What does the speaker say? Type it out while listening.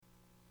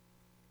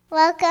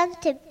Welcome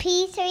to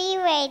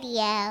P3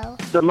 Radio.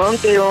 The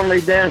monkey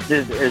only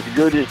dances as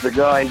good as the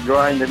guy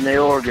grinding the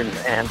organ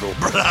handle.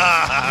 Brother.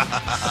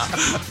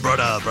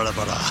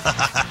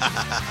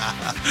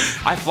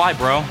 I fly,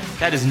 bro.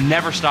 That is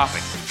never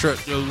stopping.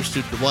 Truck goes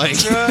to Dwayne.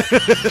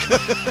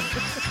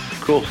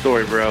 Cool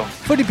story, bro.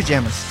 Footy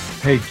pajamas.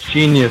 Hey,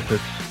 genius,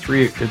 it's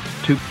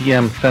 2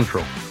 p.m.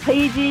 Central.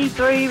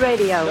 PG3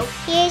 Radio.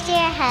 Here's your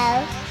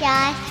host,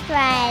 Josh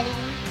Briley.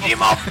 Get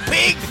him off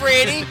pig,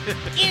 Freddy.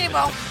 Get him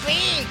off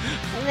pig.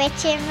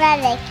 Richard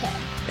Mullikin.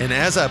 And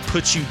as I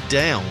put you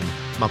down,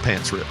 my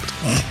pants ripped. It's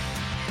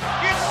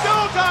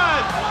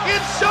showtime.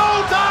 It's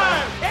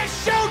showtime.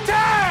 It's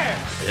showtime.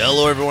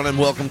 Hello, everyone, and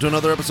welcome to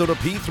another episode of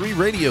P3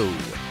 Radio.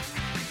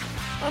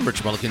 I'm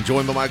Richard Mullikin,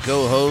 joined by my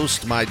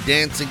co-host, my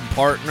dancing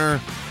partner.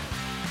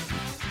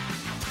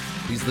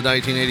 He's the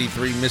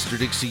 1983 Mr.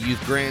 Dixie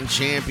Youth Grand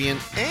Champion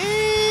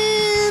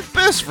and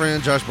best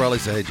friend, Josh Briley.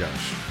 Say, hey,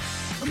 Josh.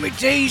 Let me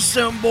tell you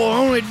something, boy.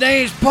 Only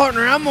dance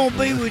partner I'm going to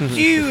be with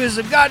you is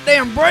a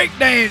goddamn break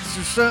dance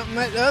or something.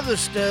 That other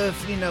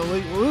stuff, you know,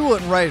 we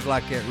wasn't raised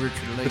like that,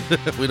 Richard Lee.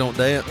 We don't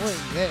dance.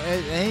 I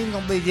ain't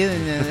going to be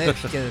doing none of that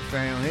stuff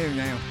around here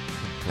now.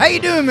 How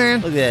you doing,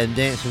 man? Look at that,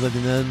 dancing with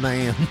another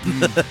man.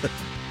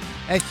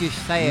 That's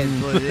just sad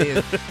what it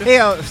is.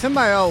 Hell,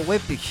 somebody all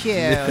whip the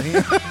shit out of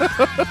him.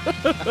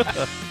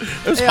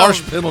 There's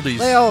harsh penalties.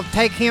 They all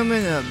take him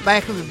in the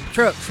back of the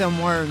truck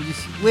somewhere and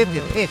just whip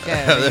the piss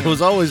out of him. There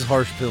was always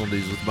harsh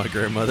penalties with my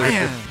grandmother.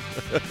 Man,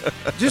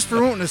 just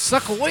for wanting to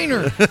suck a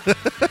wiener.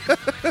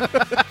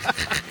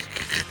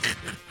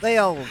 They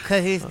all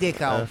cut his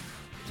dick off.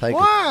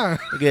 Why?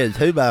 Get a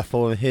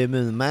 2x4 and hit him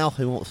in the mouth.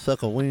 He won't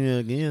suck a wiener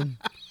again.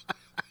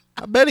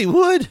 I bet he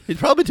would. He'd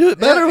probably do it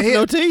better with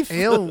no teeth.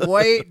 He'll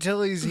wait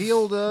till he's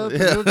healed up.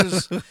 Yeah.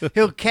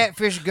 He'll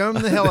catfish gum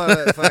the hell out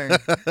of that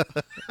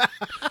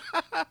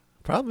thing.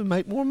 Probably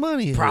make more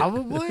money.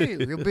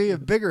 Probably. He'll be a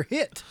bigger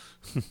hit.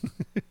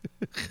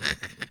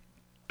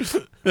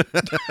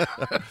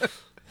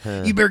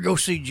 You better go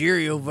see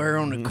Jerry over there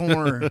on the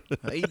corner.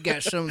 He's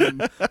got some of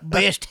the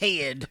best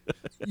head.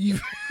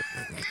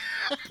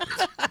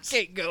 I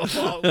can't go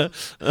home.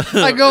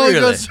 I go and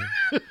really?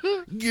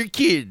 You're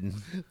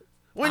kidding.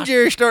 When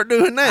Jerry start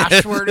doing that?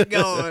 I swear to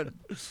God.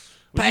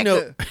 Pack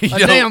a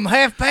damn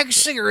half pack of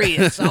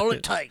cigarettes. All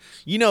it takes.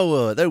 You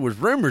know, there was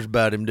rumors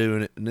about him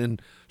doing it, and then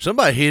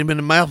somebody hit him in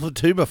the mouth with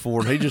a 2x4,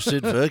 and he just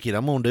said, fuck it,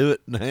 I'm going to do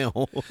it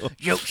now.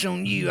 Joke's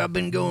on you. I've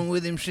been going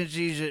with him since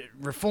he's at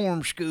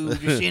reform school,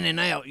 just in and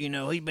out. You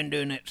know, he's been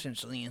doing that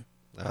since then.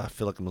 I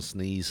feel like I'm going to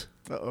sneeze.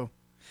 Uh-oh.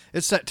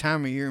 It's that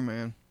time of year,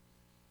 man.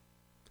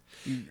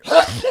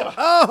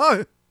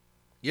 Oh!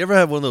 You ever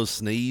have one of those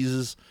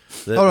sneezes?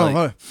 That, hold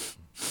on.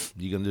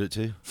 You going to do it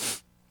too?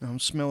 I'm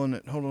smelling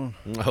it. Hold on.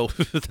 Oh,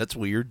 that's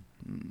weird.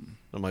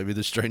 That might be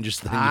the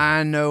strangest thing.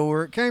 I know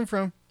where it came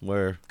from.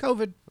 Where?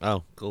 COVID.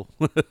 Oh, cool.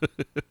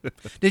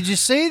 Did you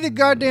see the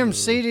goddamn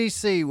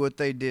CDC, what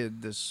they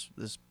did this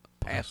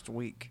past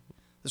week?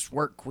 This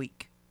work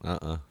week?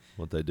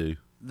 What'd they do?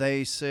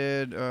 They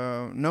said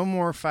no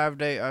more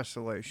 5-day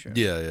isolation.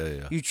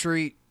 Yeah. You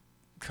treat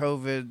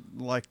COVID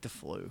like the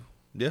flu.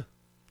 Yeah.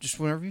 Just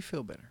whenever you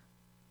feel better.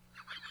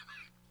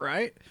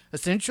 Right?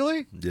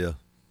 Essentially? Yeah.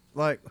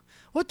 Like,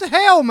 what the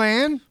hell,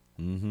 man?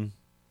 Mm-hmm.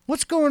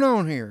 What's going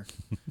on here?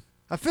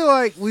 I feel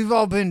like we've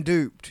all been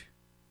duped.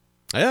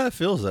 Yeah, it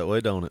feels that way,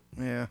 don't it?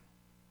 Yeah.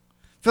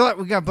 I feel like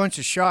we got a bunch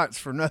of shots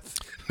for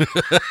nothing.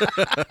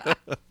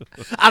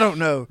 I don't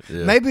know.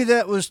 Yeah. Maybe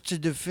that was to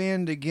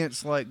defend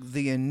against, like,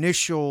 the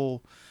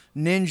initial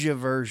ninja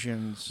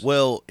versions.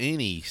 Well,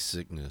 any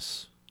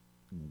sickness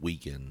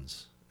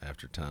weakens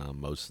after time,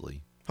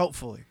 mostly.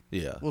 Hopefully.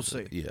 Yeah. We'll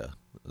see. Yeah.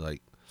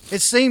 Like,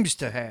 it seems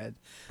to have.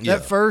 Yeah.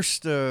 That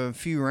first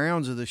few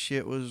rounds of the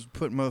shit was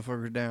putting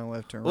motherfuckers down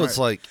left and right. Well, it's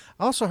like...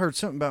 I also heard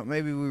something about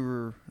maybe we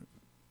were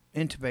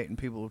intubating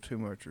people too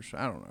much or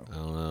something. I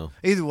don't know.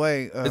 Either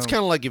way... it's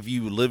kind of like if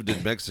you lived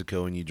in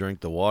Mexico and you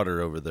drank the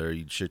water over there,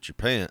 you'd shit your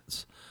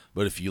pants.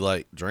 But if you,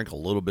 like, drank a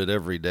little bit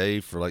every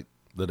day for, like,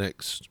 the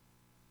next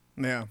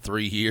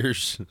 3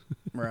 years...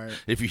 Right.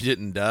 If you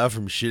didn't die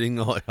from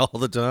shitting all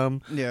the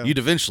time, you'd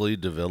eventually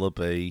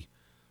develop a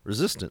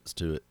resistance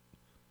to it.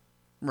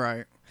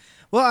 Right.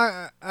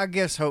 Well, I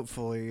guess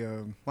hopefully,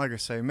 like I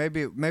say,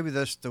 maybe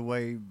that's the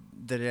way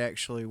that it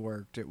actually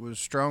worked. It was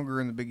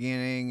stronger in the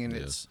beginning, and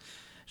it's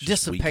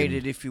dissipated,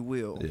 weakened, if you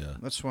will. Yeah.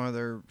 That's why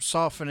they're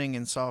softening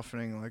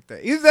like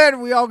that. Either that or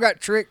we all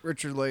got tricked,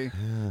 Richard Lee.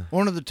 Yeah.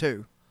 One of the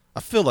two.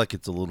 I feel like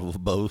it's a little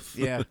of both.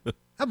 Yeah,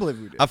 I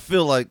believe we do. I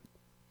feel like,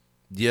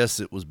 yes,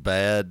 it was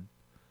bad,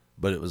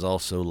 but it was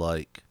also,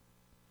 like,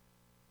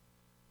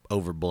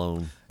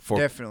 overblown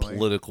for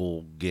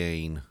political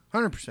gain.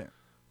 100%.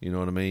 You know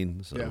what I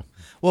mean? So. Yeah.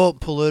 Well,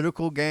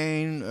 political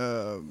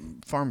gain,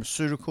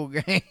 pharmaceutical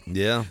gain.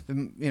 Yeah.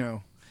 You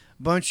know,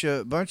 bunch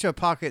of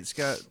pockets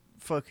got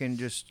fucking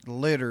just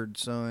littered,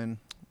 son,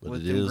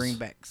 with them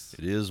greenbacks.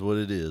 It is what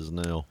it is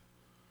now.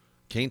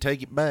 Can't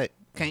take it back.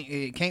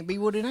 It can't be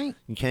what it ain't.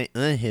 You can't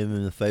him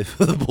in the face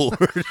with the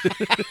board.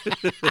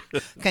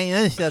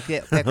 Can't unstuck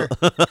that pepper.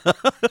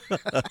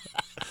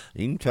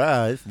 You can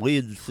try. It's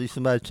weird to see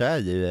somebody try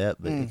to do that,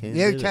 but you can't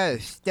You do try it.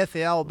 to stuff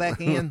it all back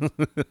in.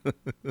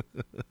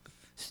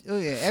 Oh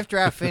yeah. After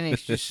I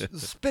finish, just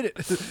spit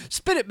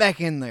it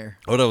back in there.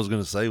 What I was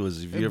gonna say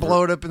was, if you ever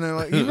Blow it up in there.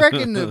 Like, you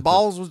reckon the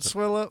balls would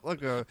swell up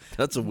like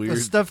that's a weird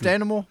stuffed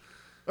animal?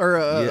 Or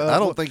I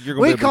don't think you're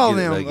gonna be able call to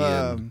get it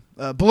them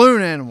back in.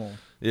 Balloon animal.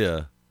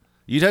 Yeah,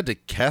 you'd have to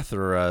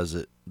catheterize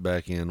it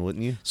back in,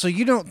 wouldn't you? So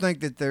you don't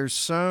think that there's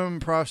some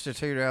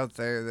prostitute out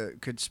there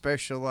that could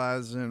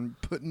specialize in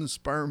putting the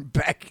sperm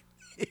back?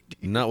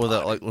 Not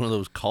without like one of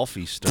those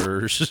coffee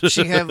stirs.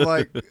 She have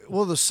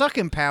the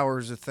sucking power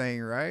is a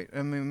thing, right?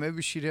 I mean,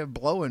 maybe she'd have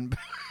blowing,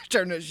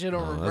 turn that shit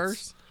on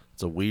reverse.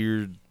 It's a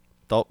weird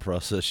thought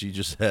process you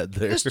just had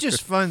there. It's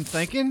just fun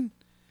thinking.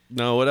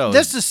 No, what else?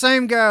 That's the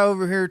same guy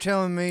over here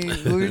telling me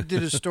we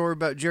did a story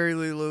about Jerry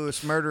Lee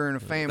Lewis murdering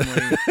a family,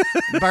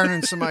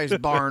 burning somebody's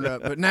barn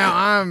up. But now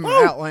I'm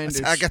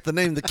outlandish. I got the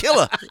name The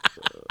Killer.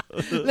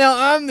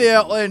 Now I'm the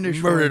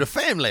outlandish one. Murdered a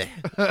family.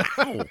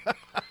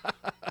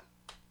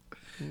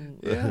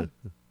 Yeah.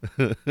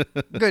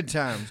 Good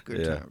times.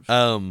 Good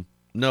times.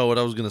 No, what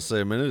I was gonna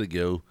say a minute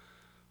ago,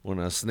 when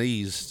I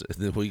sneezed, and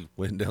then we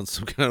went down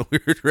some kind of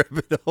weird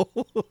rabbit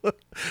hole. I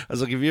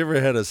was like, have you ever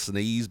had a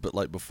sneeze, but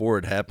like before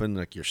it happened,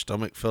 like your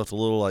stomach felt a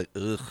little like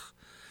ugh,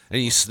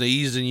 and you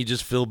sneezed and you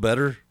just feel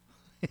better?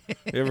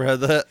 You ever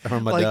had that? Or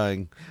am I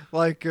dying?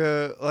 Like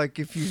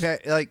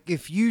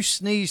if you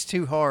sneeze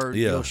too hard,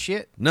 you'll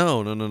shit.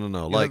 No.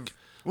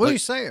 What are you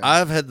saying?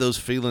 I've had those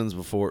feelings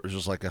before. It's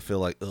just like I feel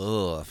like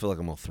I'm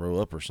gonna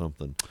throw up or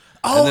something.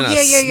 Oh, and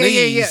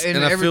then yeah.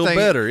 And I feel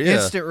better. Yeah,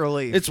 instant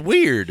relief. It's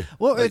weird.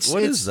 Well,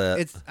 what is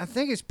that? I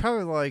think it's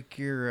probably like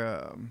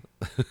your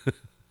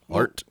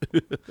Art.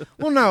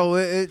 Well, no,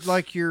 it's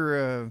like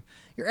your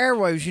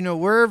airwaves. You know,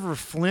 wherever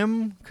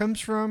phlegm comes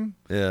from.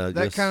 Yeah,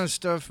 that kind of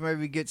stuff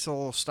maybe gets a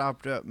little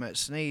stopped up. And that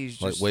sneeze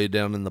just like way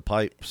down in the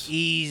pipes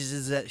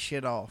eases that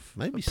shit off.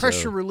 Maybe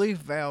pressure so. relief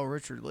valve,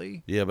 Richard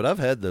Lee. Yeah, but I've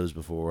had those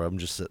before. Where I'm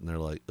just sitting there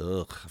like,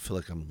 ugh. I feel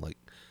like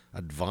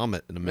I'd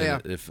vomit in a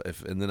minute if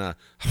and then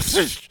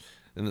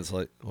and it's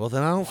like, well,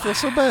 then I don't feel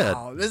so bad.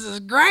 Oh, this is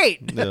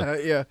great.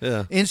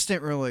 Yeah.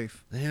 Instant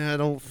relief. Then I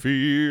don't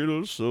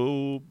feel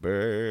so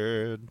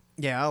bad.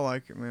 Yeah, I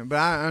like it, man. But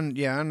I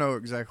know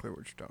exactly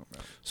what you're talking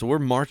about. So we're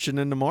marching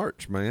into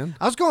March, man.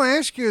 I was going to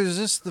ask you, is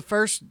this the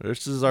first?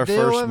 This is our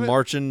first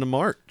march into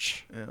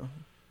March. Yeah.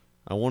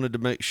 I wanted to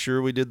make sure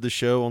we did the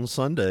show on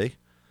Sunday,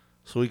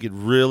 so we could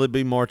really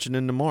be marching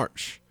into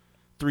March.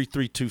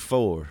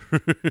 3324.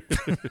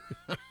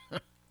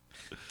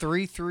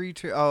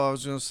 332. Oh, I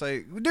was going to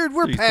say, dude,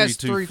 we're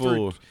past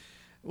 334.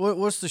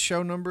 What's the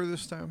show number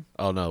this time?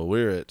 Oh no,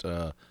 we're at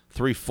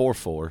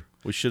 344.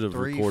 We should have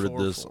recorded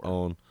this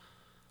on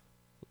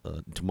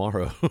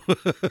tomorrow.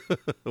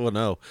 Well,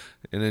 no,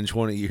 and in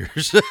 20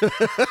 years.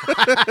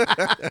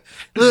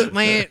 Look,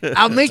 man,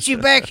 I'll meet you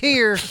back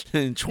here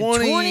in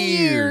 20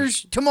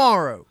 years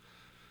tomorrow.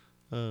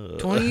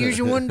 20 years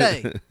in one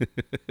day.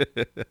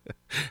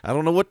 I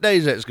don't know what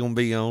days that's going to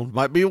be on.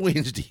 Might be a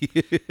Wednesday.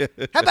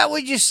 How about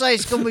we just say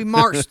it's going to be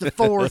March the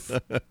 4th,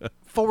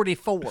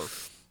 44.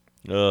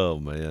 Oh,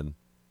 man.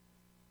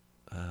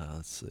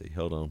 Let's see.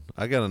 Hold on.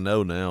 I got to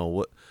know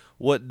now.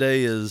 What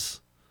day is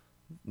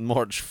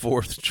March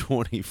 4th,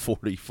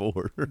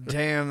 2044?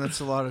 Damn, that's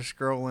a lot of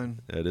scrolling.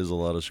 That is a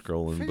lot of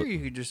scrolling. I figure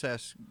you could just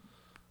ask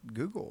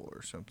Google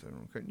or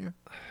something, couldn't you?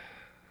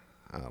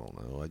 I don't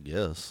know. I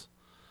guess.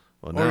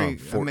 Well, now I'm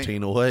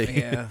 14 away.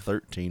 Yeah.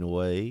 13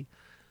 away.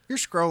 You're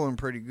scrolling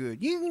pretty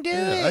good. You can do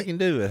it. Yeah, I can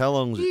do it. How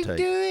long does it take?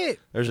 You can do it.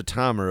 There's a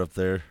timer up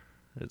there.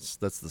 That's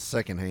the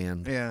second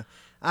hand. Yeah.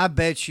 I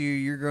bet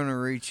you're going to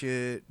reach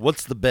it.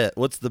 What's the bet?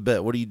 What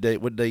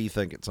day you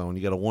think it's on?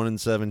 You got a 1 in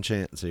 7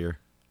 chance here.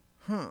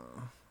 Huh.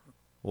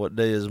 What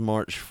day is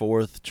March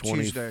 4th,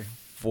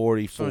 2044?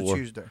 Tuesday. It's on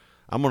Tuesday.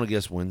 I'm going to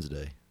guess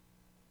Wednesday.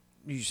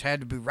 You just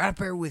had to be right up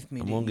there with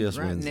me. I'm going to guess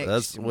right Wednesday.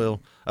 That's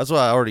what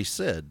I already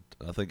said.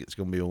 I think it's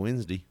going to be a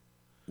Wednesday.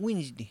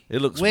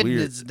 It looks Wednesday.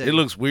 weird. It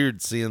looks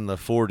weird seeing the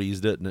 40s,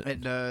 doesn't it?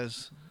 It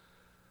does.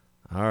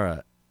 All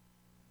right.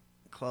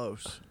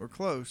 Close. We're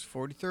close.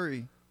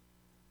 43.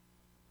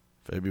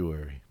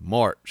 February.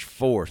 March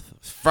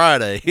 4th.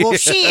 Friday. Well,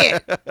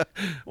 shit.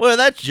 Well,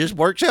 that just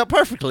works out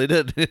perfectly,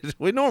 doesn't it?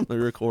 We normally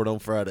record on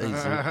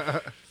Fridays.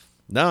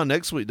 No,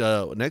 next week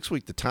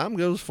the time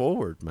goes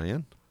forward,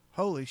 man.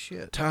 Holy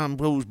shit. Time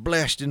goes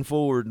blasting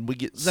forward, and we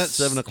get That's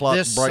 7 o'clock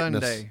this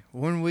brightness. Sunday.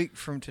 1 week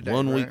from today.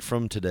 One right? week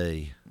from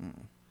today.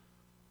 And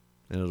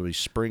it'll be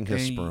spring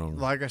has sprung.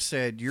 Like I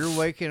said, you're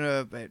waking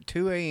up at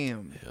 2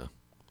 a.m. Yeah.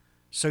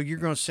 So you're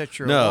going to set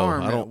your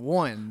alarm at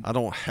 1. I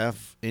don't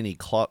have any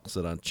clocks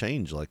that I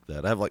change like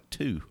that. I have like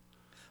 2.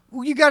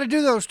 Well, you got to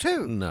do those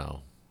too.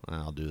 No.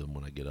 I'll do them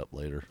when I get up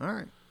later. All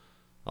right.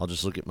 I'll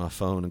just look at my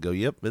phone and go,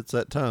 yep, it's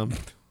that time.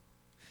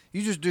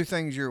 You just do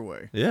things your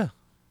way. Yeah.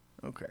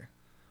 Okay.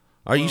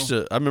 I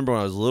remember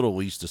when I was little,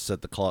 we used to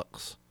set the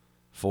clocks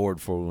forward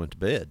before we went to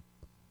bed.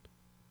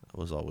 That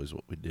was always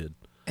what we did.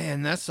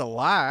 And that's a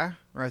lie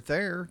right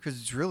there, because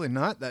it's really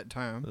not that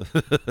time.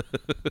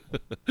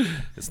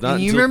 It's not.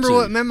 And you remember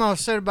what Memo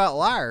said about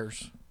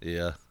liars?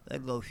 Yeah. They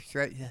go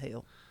straight to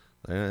hell.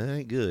 That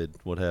ain't good.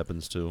 What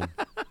happens to them?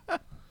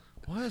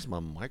 Why is my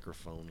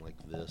microphone like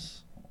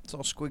this? It's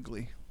all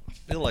squiggly. I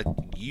feel like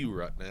you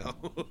right now.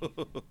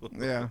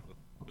 Yeah.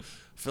 I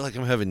feel like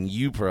I'm having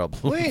you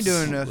problems. We ain't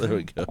doing nothing. There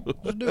we go.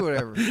 Just do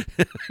whatever. I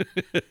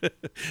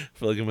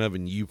feel like I'm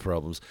having you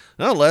problems.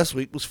 No, last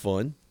week was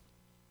fun.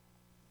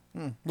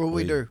 What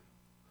we do?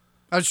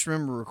 I just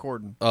remember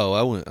recording. Oh,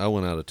 I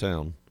went out of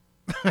town.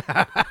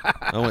 I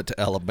went to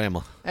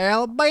Alabama.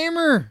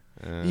 Alabama.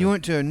 You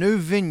went to a new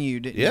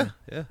venue, didn't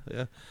you?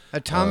 Yeah.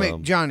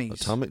 Atomic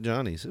Johnny's. Atomic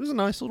Johnny's. It was a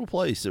nice little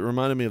place. It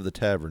reminded me of the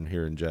tavern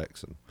here in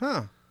Jackson.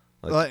 Huh.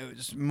 Like it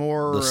was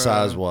more the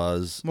size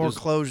was more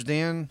closed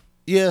in.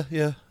 Yeah.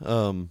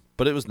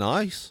 But it was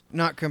nice.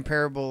 Not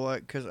comparable,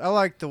 like because I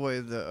like the way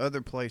the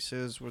other place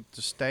is with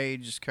the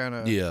stage is kind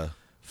of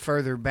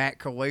further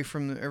back away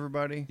from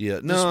everybody. Yeah,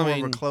 no, I mean,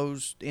 more of a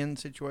closed in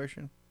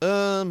situation.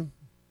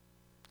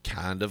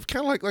 Kind of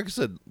like I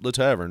said, the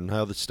tavern,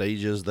 how the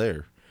stage is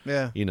there.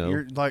 Yeah,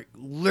 you're like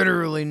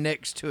literally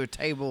next to a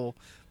table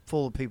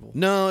full of people.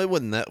 No, it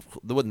wasn't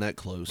that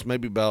close.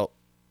 Maybe about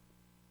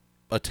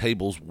a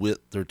table's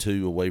width or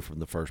two away from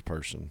the first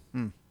person.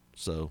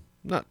 So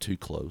not too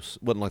close.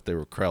 It wasn't like they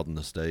were crowding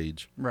the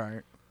stage.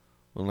 Right.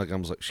 Well, like I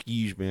was like,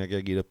 excuse me, I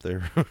gotta get up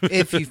there.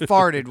 If you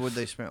farted, would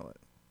they smell it?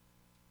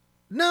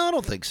 No, I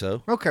don't think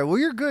so. Okay, well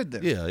you're good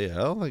then. Yeah. I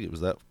don't think it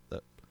was that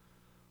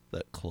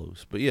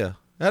close. But yeah,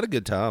 I had a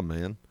good time,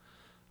 man.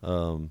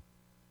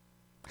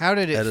 How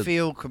did it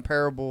feel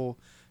comparable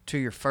to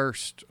your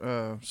first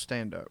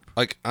stand-up?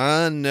 Like,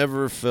 I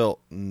never felt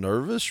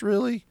nervous,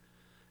 really,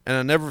 and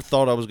I never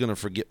thought I was going to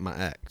forget my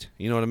act.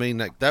 You know what I mean?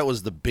 Like, that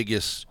was the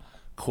biggest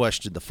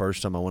question the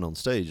first time I went on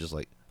stage. Is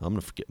like, I'm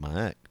going to forget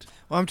my act.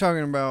 Well, I'm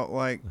talking about,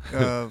 like,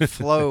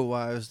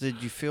 flow-wise.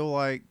 Did you feel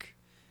like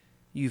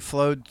you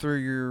flowed through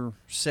your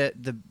set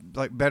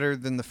better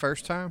than the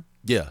first time?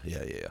 Yeah.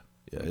 Okay.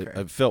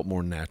 It felt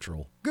more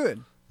natural.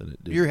 Good. Than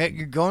it did.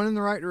 You're going in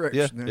the right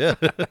direction. Yeah.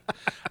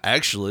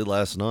 Actually,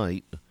 last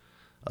night,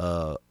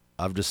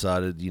 I've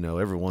decided,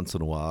 every once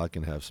in a while I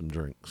can have some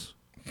drinks.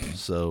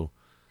 So,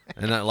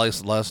 and that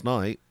last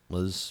night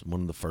was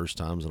one of the first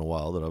times in a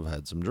while that I've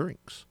had some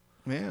drinks.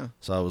 Yeah.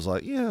 So I was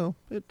like, it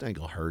ain't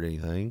gonna hurt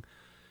anything.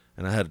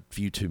 And I had a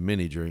few too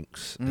many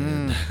drinks,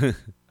 and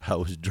I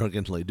was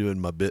drunkenly doing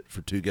my bit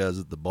for two guys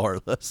at the bar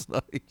last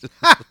night.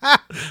 I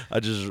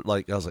was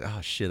like,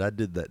 oh shit, I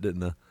did that,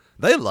 didn't I?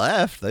 They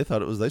laughed. They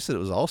said it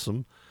was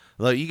awesome.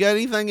 Like, you got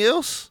anything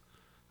else?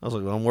 I was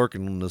like, well, I'm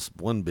working on this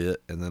one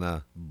bit, and then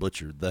I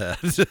butchered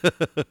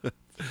that.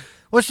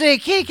 Well, see, a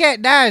kitty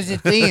cat dies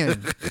at the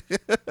end.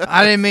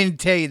 I didn't mean to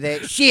tell you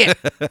that. Shit.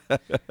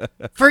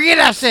 Forget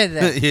I said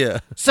that. Yeah.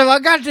 So I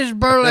got this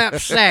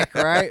burlap sack,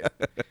 right?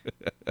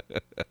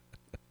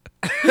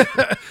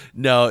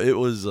 No, it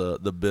was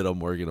the bit I'm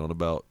working on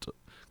about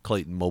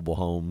Clayton Mobile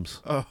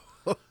Homes. Oh.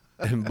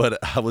 But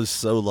I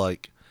was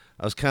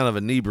I was kind of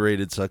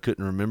inebriated, so I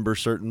couldn't remember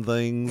certain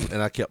things,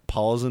 and I kept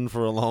pausing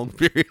for a long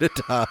period of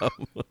time.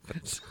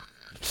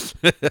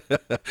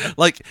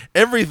 Like,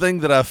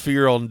 everything that I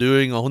fear on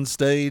doing on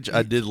stage,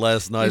 I did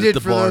last night at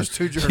the bar. Those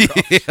two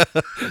jerk-offs.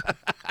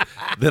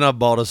 Then I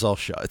bought us all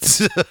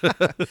shots.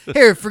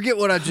 Here, forget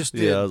what I just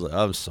did. Yeah, I was like,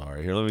 I'm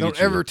sorry. Here, let me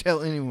Don't ever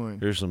tell anyone.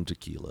 Here's some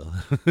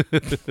tequila.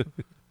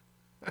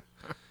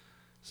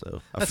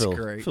 So I feel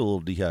a little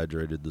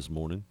dehydrated this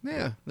morning.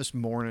 Yeah, this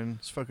morning.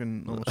 It's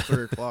fucking almost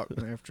 3 o'clock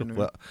in the afternoon.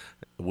 Well,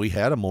 we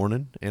had a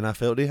morning, and I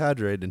felt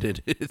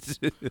dehydrated.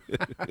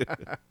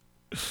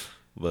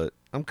 But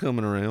I'm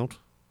coming around.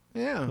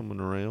 Yeah. Coming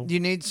around. You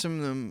need some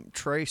of them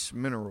trace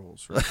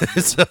minerals, right?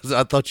 So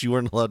I thought you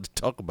weren't allowed to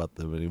talk about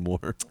them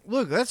anymore.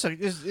 Look,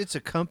 it's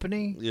a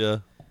company. Yeah.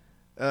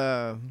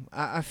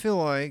 I feel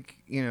like,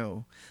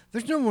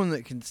 there's no one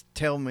that can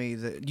tell me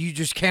that you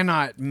just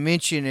cannot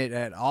mention it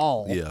at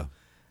all. Yeah.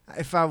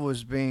 If I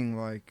was being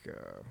like,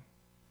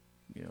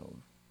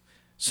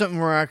 something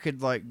where I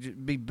could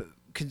like be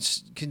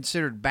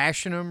considered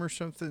bashing them or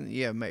something,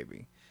 yeah,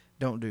 maybe.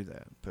 Don't do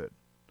that. But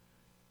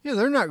yeah,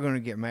 they're not going to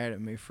get mad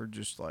at me for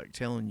just like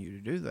telling you to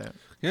do that.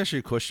 Can I ask you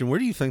a question? Where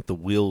do you think the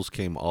wheels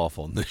came off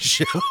on this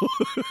show?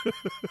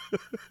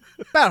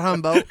 About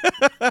Humboldt.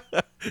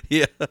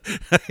 Yeah.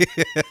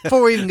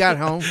 Before we even got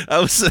home. I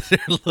was sitting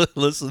there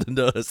listening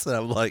to us, and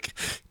I'm like,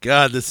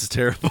 God, this is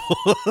terrible.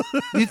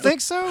 You think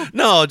so?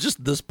 No,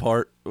 just this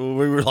part. We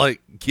were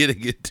like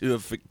getting into a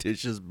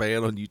fictitious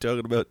band on you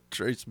talking about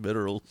trace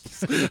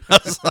minerals. I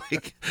was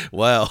like,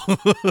 wow,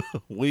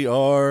 we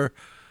are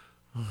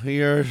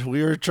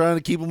trying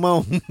to keep them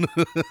on.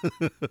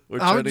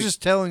 I was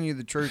just telling you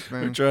the truth,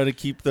 man. We're trying to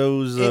keep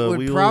those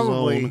wheels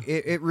on.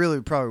 It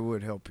really probably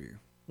would help you.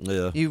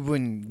 Yeah. You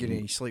wouldn't get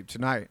any sleep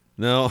tonight.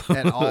 No.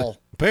 At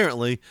all.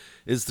 Apparently,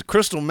 it's the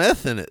crystal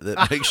meth in it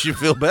that makes you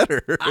feel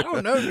better. I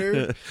don't know,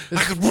 dude.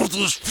 I could roll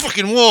through this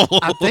fucking wall.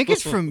 I think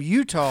it's from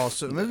Utah,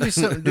 so maybe it's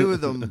something to do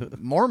with the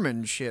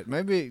Mormon shit.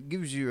 Maybe it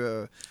gives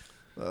you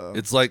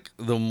It's like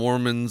the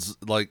Mormons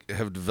like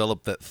have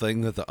developed that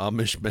thing that the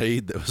Amish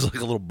made that was like a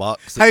little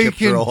box that How you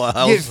kept your can whole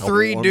house get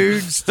three warm.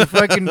 dudes to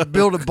fucking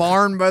build a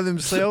barn by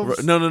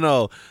themselves?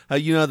 No. How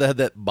you know they had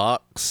that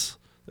box?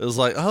 It was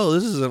like, oh,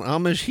 this is an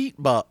Amish heat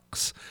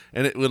box,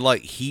 and it would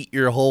like heat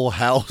your whole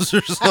house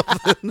or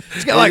something.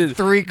 It's got like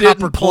three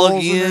copper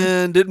coils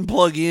in didn't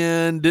plug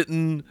in,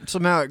 didn't.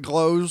 Somehow it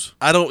glows.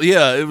 I don't.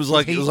 Yeah, it was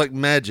like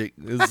magic.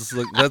 It's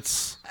like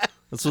that's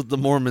what the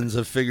Mormons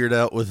have figured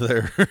out with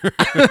their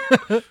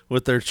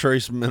with their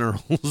trace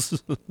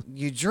minerals.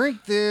 You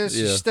drink this,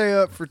 you Yeah. stay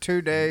up for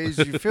 2 days,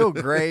 you feel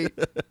great.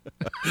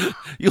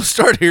 You'll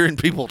start hearing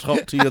people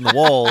talk to you in the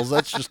walls.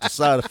 That's just a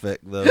side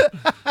effect, though.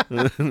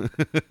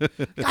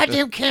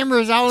 Goddamn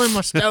cameras all in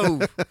my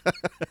stove.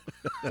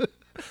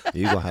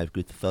 You gonna have to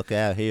get the fuck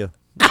out of here.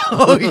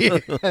 Oh, yeah.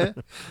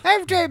 I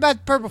ever tell you about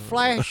the purple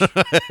flash?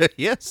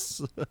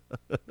 Yes.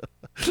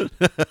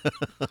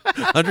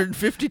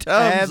 150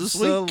 times this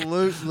week.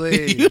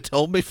 Absolutely. You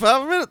told me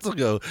 5 minutes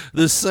ago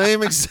the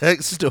same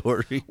exact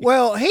story.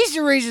 Well, he's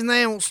the reason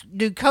they don't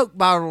do Coke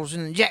bottles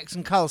in the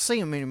Jackson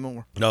Coliseum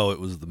anymore. No, it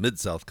was the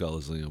Mid-South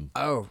Coliseum.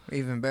 Oh,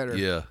 even better.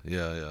 Yeah.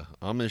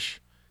 Amish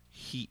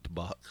heat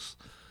box.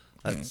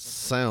 That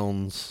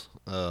sounds...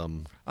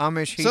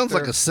 Amish heat. sounds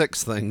like a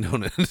sex thing,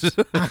 don't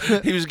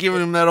it? He was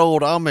giving him that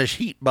old Amish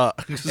heat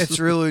box. It's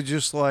really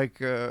just like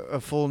a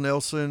full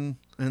Nelson,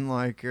 and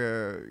like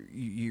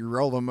you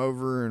roll them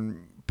over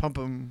and pump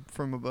them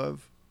from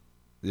above.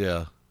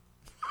 Yeah.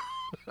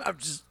 I'm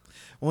just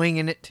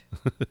winging it.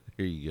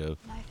 Here you go.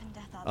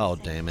 Oh,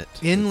 damn it.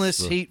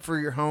 Endless heat for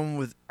your home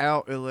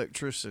without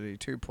electricity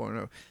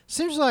 2.0.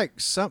 Seems like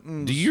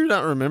something. Do you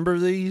not remember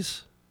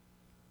these?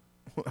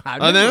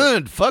 I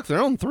never, Fuck,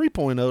 they're on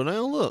 3.0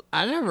 now. Look.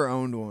 I never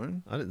owned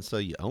one. I didn't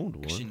say you owned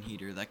one.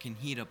 Heater that can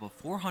heat up a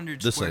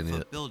 400 This square ain't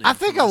foot it. building. I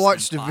think for I less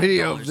watched than a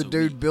video of $5 the a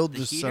dude week. build The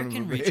this heater son of a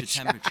can reach a bitch.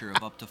 temperature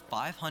of up to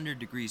 500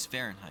 degrees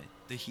Fahrenheit.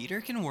 The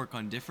heater can work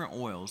on different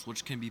oils,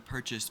 which can be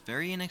purchased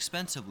very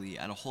inexpensively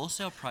at a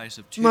wholesale price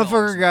of $2.50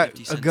 Motherfucker got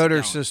a gutter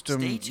gallon. system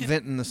Stay tuned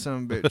venting the son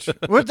of a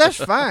bitch. Well, that's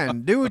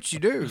fine. Do what you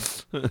do.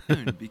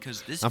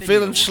 because this I'm video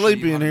feeling will show you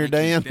sleepy how in to here, make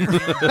Dan. these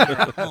very own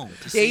heater at home to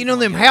Yeah, save you know on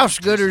them your house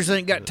electricity. gutters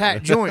ain't got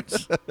tight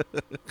joints.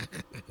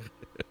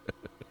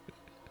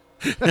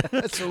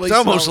 That's It's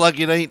almost like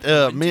it ain't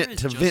Winter meant is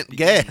to just vent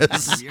beginning,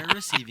 gas. and we are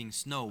receiving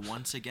snow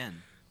once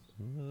again.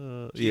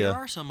 Here Yeah.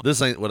 are some-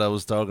 This ain't what I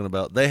was talking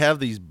about. They have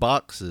these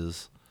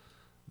boxes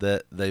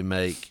that they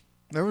make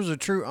There was a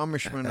true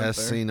Amishman up as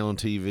there. seen on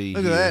TV.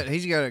 Look at here. that.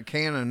 He's got a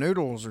can of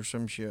noodles or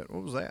some shit.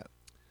 What was that?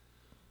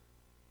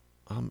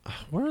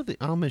 Where are the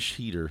Amish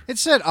heater? It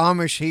said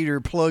Amish heater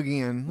plug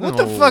in. What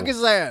the No. fuck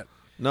is that?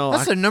 No,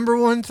 That's the number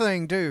one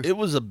thing, too. it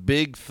was a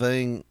big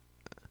thing.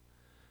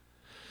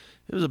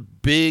 It was a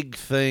big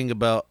thing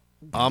about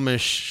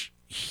Amish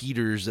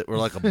heaters that were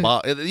like a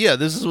box. Yeah,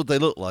 this is what they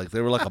look like.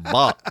 They were like a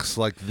box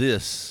like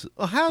this.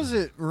 Well, how's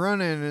it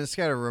running and it's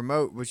got a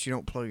remote, but you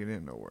don't plug it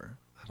in nowhere?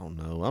 I don't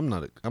know. I'm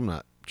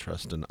not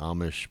trusting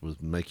Amish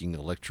with making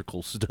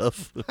electrical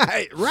stuff.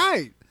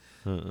 Right.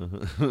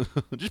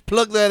 Just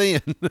plug that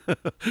in.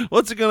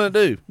 What's it gonna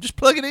do? Just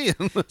plug it in.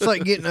 It's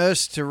like getting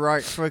us to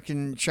write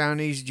fucking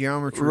Chinese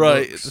geometry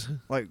Right. books.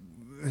 Like,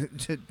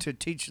 to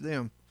teach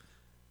them.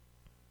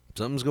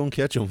 Something's gonna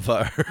catch on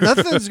fire.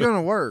 Nothing's going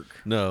to work.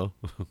 No.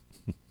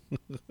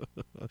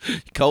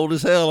 Cold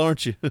as hell,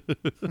 aren't you?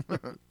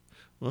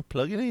 Well,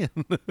 plug it in.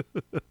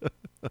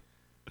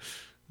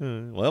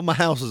 Well, my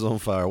house is on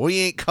fire. We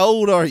ain't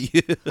cold, are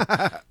you?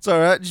 It's all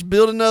right. Just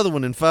build another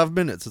one in 5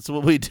 minutes. That's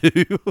what we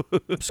do.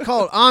 It's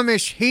called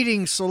Amish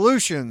Heating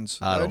Solutions.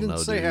 I don't didn't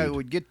know, say how it dude.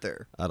 would get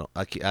there.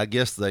 I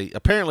guess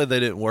apparently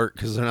they didn't work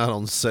because they're not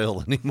on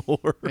sale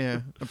anymore.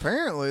 Yeah.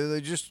 Apparently, they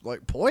just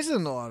like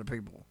poisoned a lot of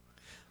people.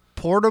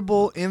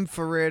 Portable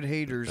infrared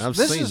heaters. I've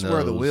This seen is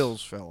where the those.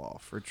 wheels fell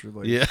off, Richard.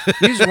 Like, Yeah.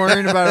 You was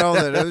worrying about all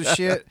that other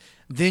shit.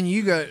 Then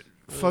you got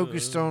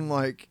focused on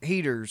like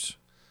heaters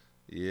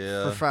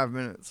Yeah. for 5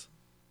 minutes.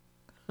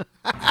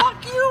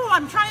 Fuck you!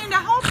 I'm trying to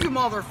help you,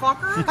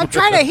 motherfucker! I'm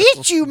trying to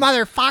hit you,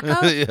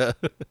 motherfucker.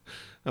 Yeah.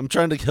 I'm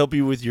trying to help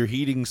you with your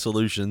heating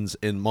solutions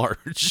in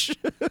March.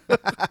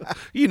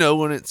 You know,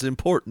 when it's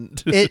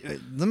important.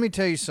 Let me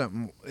tell you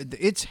something.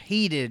 It's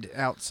heated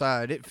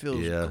outside. It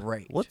feels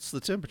great. What's the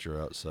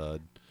temperature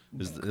outside?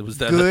 Was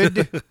that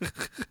Good.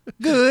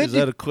 Good. Is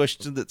that a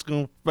question that's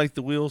going to make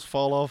the wheels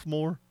fall off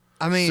more?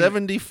 I mean,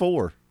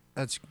 74.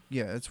 That's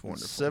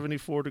wonderful.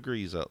 74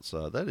 degrees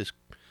outside. That is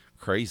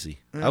crazy.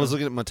 Yeah. I was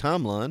looking at my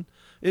timeline.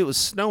 It was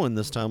snowing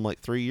this time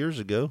like 3 years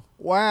ago.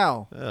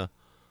 Wow. Yeah.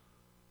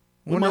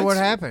 Wonder what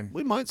happened.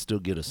 We might still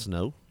get a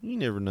snow. You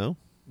never know.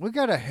 We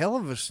got a hell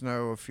of a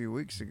snow a few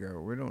weeks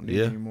ago. We don't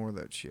need any more of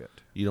that shit.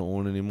 You don't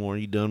want any more?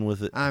 You done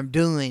with it? I'm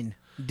doing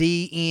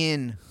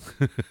DN.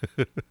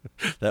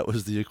 That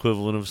was the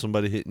equivalent of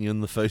somebody hitting you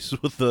in the face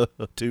with a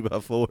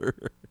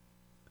 2x4.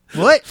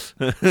 What?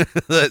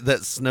 that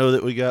snow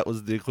that we got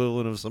was the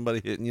equivalent of somebody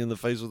hitting you in the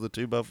face with a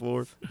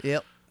 2x4.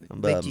 Yep.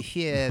 Bet you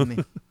hear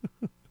me.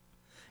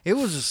 It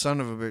was a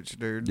son of a bitch,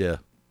 dude. Yeah.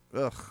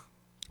 Ugh.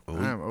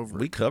 I'm over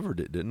We it. covered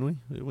it, didn't we?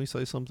 Didn't we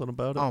say something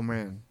about it? Oh,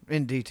 man.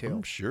 In detail.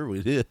 I'm sure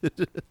we did.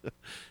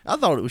 I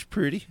thought it was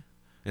pretty.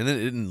 And then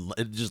it didn't.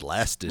 It just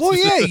lasted. Well,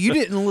 yeah, you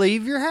didn't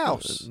leave your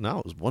house. No,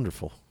 it was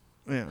wonderful.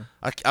 Yeah.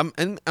 I'm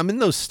in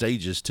those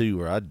stages, too,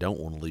 where I don't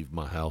want to leave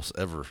my house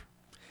ever.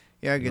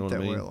 Yeah, I get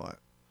that way way a lot.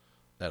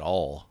 At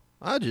all.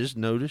 I just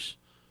noticed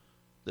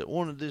that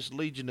one of this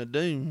Legion of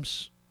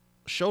Doom's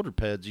shoulder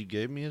pads you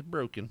gave me is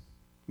broken.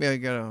 Yeah, you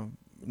got a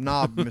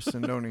knob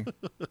missing, don't he?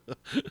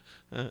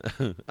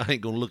 I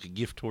ain't going to look a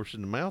gift horse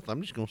in the mouth.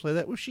 I'm just going to say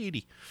that was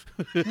shitty.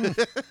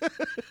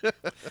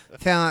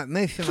 Sound like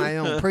me, somebody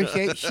don't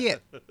appreciate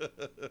shit.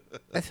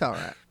 That's all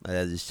right.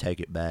 I'll just take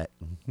it back.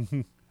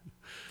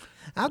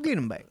 I'll get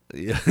him back.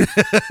 Yeah.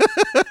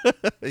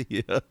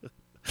 Yeah.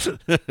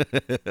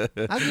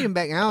 I'll get him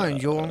back and I'll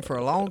enjoy him for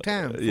a long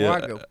time before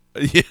I go.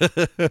 Yeah.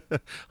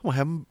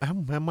 I'm going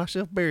to have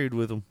myself buried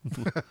with him.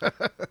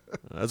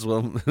 That's what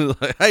I'm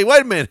like. Hey,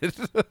 wait a minute.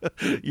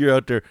 You're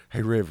out there.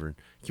 Hey, Reverend,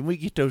 can we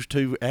get those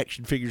 2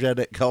 action figures out of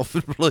that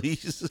coffin,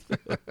 please?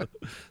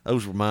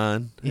 Those were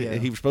mine. Yeah.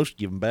 He was supposed to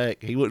give them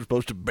back. He wasn't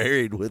supposed to be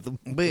buried with them.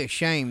 I'd be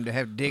ashamed to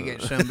have to dig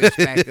that some bitch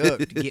back up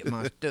to get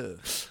my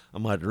stuff. I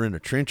might have to rent a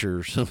trencher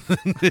or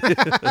something.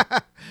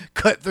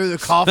 Cut through the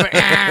coffin.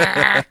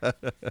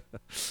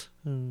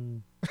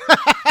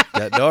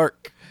 Got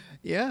dark.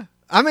 Yeah.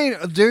 I mean,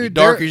 dude.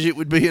 Dark as it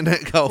would be in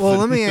that coffin. Well,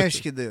 let me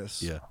ask you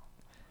this. Yeah.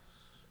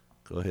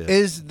 Go ahead.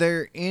 Is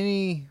there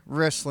any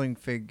wrestling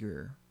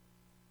figure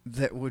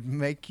that would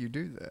make you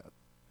do that?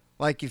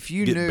 Like if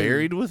you Get knew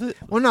buried with it?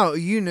 Well, no,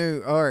 you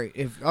knew. All right,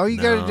 if all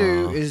you got to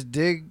do is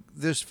dig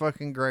this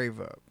fucking grave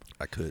up,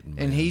 I couldn't.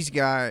 And man. he's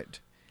got.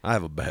 I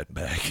have a bad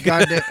back.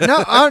 Goddamn,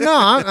 no,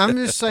 I'm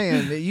just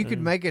saying that you could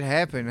make it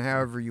happen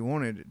however you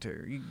wanted it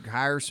to. You could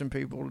hire some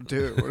people to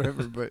do it,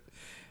 whatever. But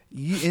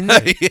you in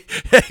that,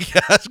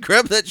 hey guys,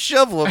 grab that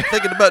shovel. I'm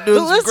thinking about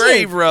doing some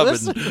grave rubbing.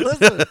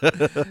 Listen.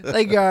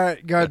 They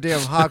got goddamn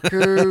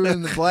Haku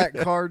and the black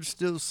card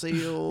still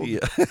sealed. Yeah.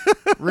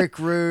 Rick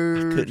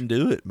Rude. Couldn't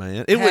do it,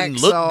 man. It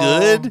wouldn't look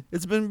good.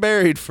 It's been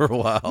buried for a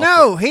while.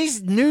 No,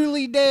 he's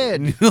newly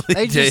dead.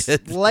 They just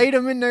dead. laid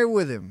him in there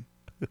with him.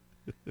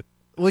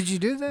 Would you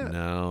do that?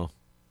 No.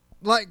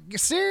 Like,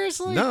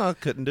 seriously? No, I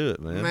couldn't do it,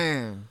 man.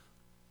 Man.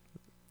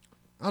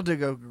 I'll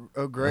dig a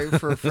grave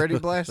for Freddie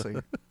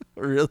Blassie.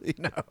 Really?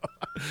 No.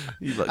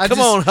 You're like, come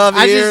on,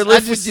 Javier,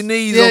 lift with your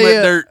knees on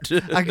that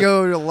dirt. I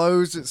go to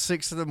Lowe's at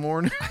 6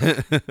 a.m.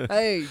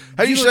 Hey.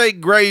 How you say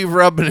grave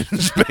rubbing in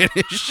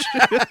Spanish?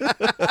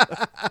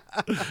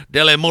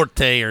 Dele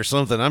Morte or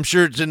something. I'm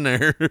sure it's in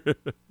there.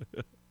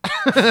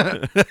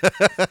 I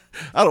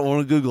don't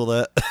want to Google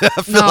that.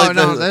 I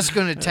feel that's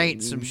going to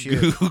taint some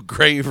shit.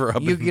 Grave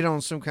rubbing. You get on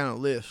some kind of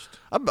list.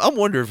 I'm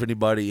wondering if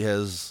anybody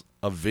has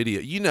a video.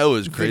 You know,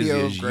 as crazy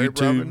as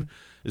YouTube, rubbing.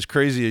 As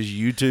crazy as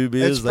YouTube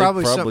is, it's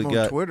probably they something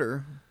got on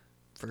Twitter.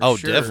 Oh,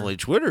 sure. Definitely.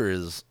 Twitter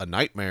is a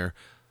nightmare.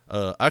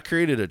 I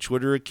created a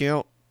Twitter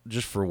account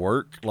just for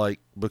work, like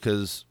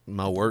because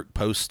my work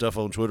posts stuff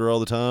on Twitter all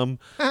the time,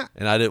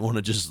 and I didn't want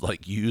to just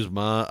like use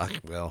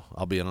well,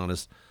 I'll be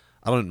honest,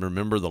 I don't even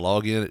remember the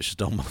login. It's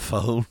just on my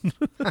phone,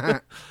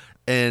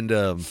 and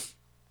I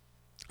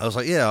was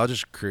like, yeah, I'll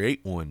just create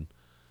one.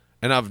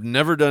 And I've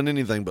never done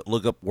anything but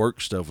look up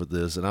work stuff with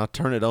this, and I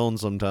turn it on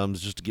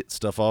sometimes just to get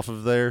stuff off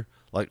of there,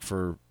 like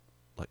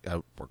I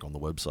work on the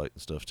website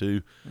and stuff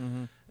too.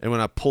 Mm-hmm. And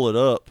when I pull it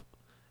up,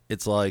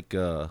 it's like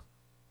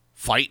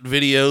fight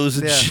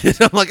videos and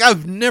shit. I'm like,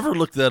 I've never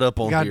looked that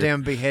up on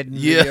Goddamn beheading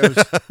videos.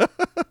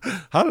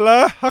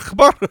 Allah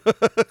Akbar.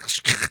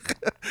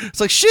 It's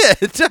like, shit,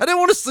 I didn't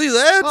want to see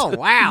that. Oh,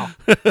 wow.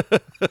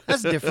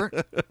 That's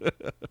different.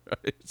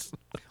 Right.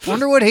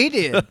 Wonder what he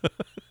did.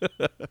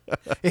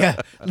 Yeah,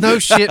 no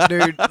shit,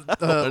 dude.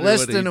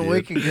 Less than a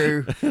week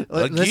ago.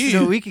 Less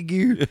than a week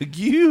ago.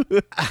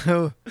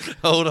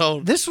 Hold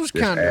on. This was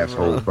kind of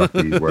asshole. Fuck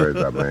these words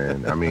up,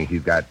 man. I mean,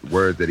 he's got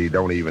words that he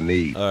don't even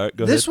need. All right,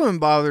 go this ahead. one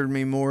bothered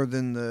me more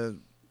than the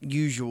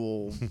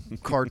usual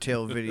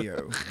cartel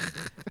video.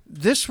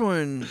 This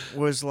one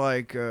was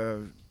like,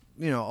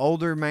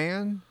 older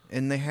man,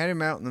 and they had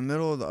him out in the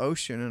middle of the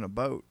ocean in a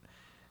boat.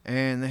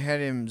 And they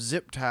had him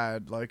zip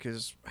tied, like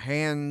his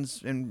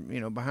hands and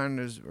behind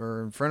his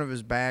or in front of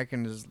his back,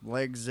 and his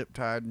legs zip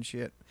tied and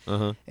shit.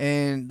 Uh-huh.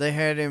 And they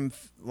had him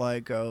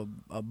like a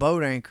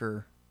boat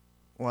anchor,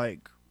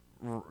 like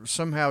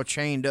somehow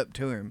chained up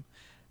to him.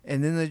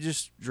 And then they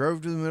just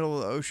drove to the middle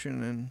of the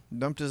ocean and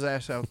dumped his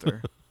ass out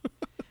there.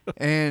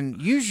 And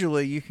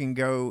usually you can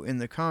go in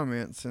the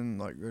comments and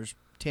like there's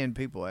 10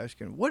 people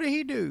asking, what did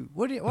he do?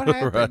 What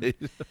happened? Right.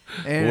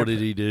 And what did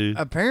he do?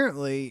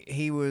 Apparently,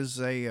 he was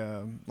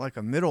a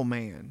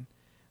middleman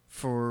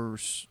for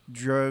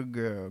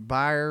drug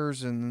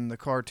buyers and then the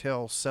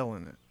cartel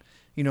selling it.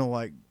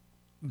 Like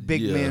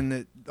big men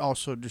that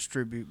also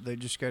distribute. They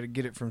just got to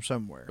get it from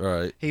somewhere.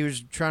 Right. He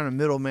was trying to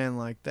middleman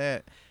like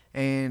that,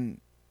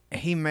 and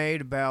he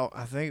made about,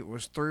 I think it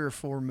was $3 or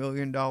 $4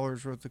 million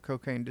worth of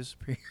cocaine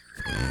disappear.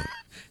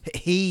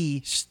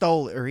 He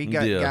stole it, or he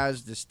got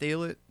guys to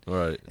steal it.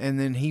 Right. And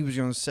then he was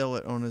going to sell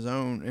it on his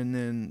own, and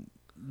then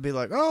be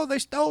like, oh, they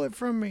stole it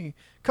from me,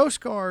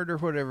 Coast Guard or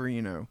whatever,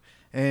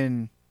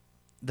 and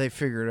they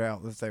figured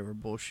out that they were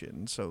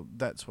bullshitting. So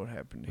that's what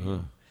happened to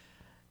him.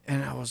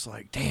 And I was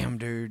like, damn,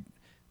 dude,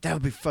 that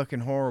would be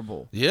fucking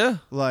horrible. Yeah.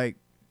 Like,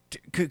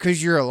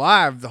 because you're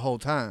alive the whole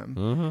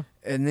time.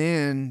 And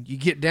then you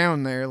get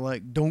down there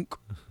like, dunk.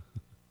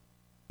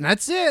 And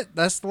that's it.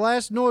 That's the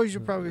last noise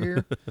you'll probably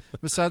hear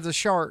besides a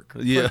shark.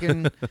 Yeah.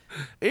 Fucking,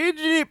 isn't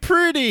it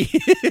pretty?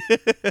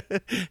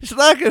 It's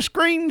like a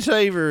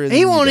screensaver.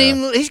 He won't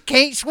even, he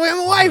can't swim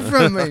away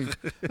from me.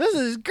 This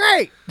is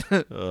great.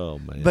 Oh,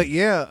 man. But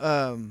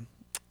yeah,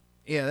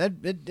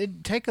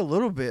 it'd take a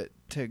little bit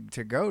to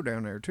go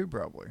down there too,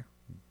 probably.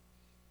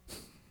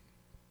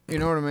 You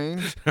know what I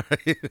mean?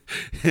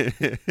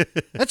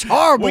 That's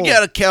horrible. We got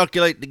to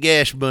calculate the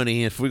gas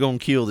money if we're going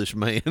to kill this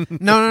man.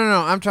 No.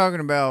 I'm talking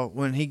about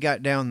when he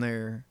got down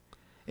there.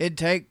 It'd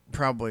take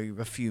probably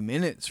a few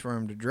minutes for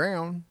him to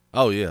drown.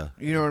 Oh, yeah.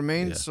 You know what I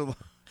mean? Yeah. So,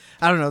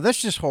 I don't know.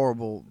 That's just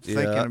horrible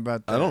thinking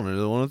about that. I don't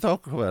really want to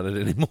talk about it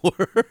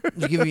anymore.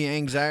 Does it give you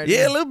anxiety?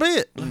 Yeah, a little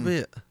bit.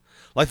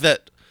 Like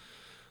that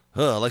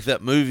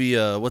movie,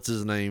 what's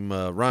his name?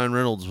 Ryan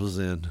Reynolds was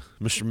in,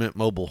 Mr. Mint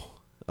Mobile.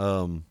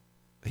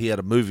 He had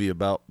a movie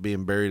about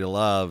being buried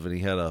alive, and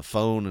he had a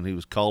phone, and he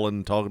was calling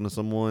and talking to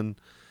someone,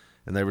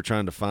 and they were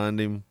trying to find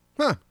him.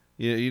 Huh.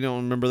 Yeah, you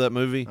don't remember that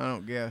movie? I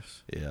don't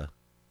guess. Yeah.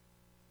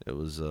 It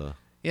was,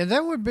 Yeah,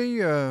 that would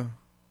be,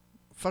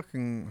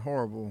 fucking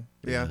horrible.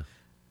 Yeah.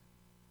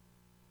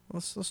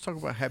 Let's talk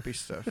about happy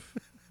stuff.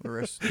 The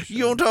rest of the show.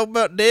 You want to talk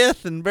about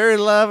death and buried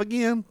alive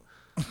again?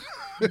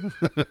 You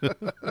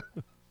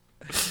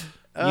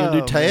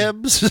gonna do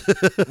tabs?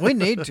 We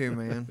need to,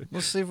 man.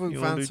 Let's see if we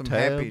can find some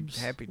happy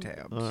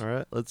tabs. All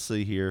right, let's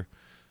see here.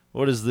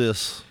 What is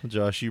this,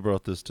 Josh? You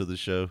brought this to the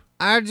show.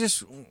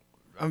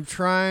 I'm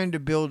trying to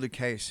build a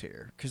case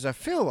here because I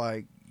feel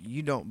like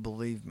you don't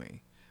believe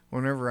me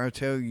whenever I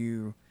tell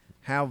you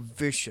how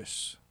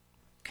vicious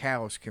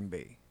cows can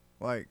be.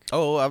 Like,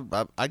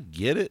 I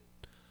get it,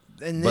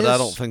 but I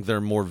don't think they're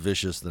more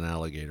vicious than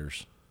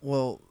alligators.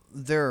 Well,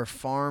 there are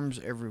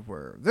farms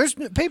everywhere. There's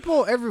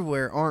people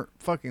everywhere aren't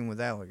fucking with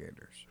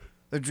alligators.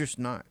 They're just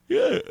not.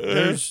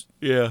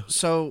 Yeah.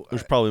 So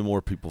there's probably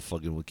more people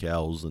fucking with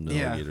cows than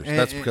alligators.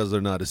 That's because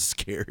they're not as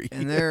scary.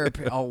 And there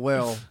are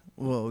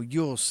well,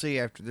 you'll see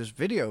after this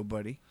video,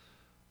 buddy.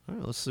 All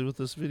right, let's see what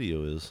this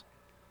video is.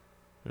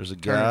 There's a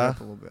Turn it guy. up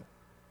a little bit.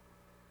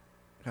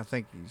 I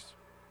think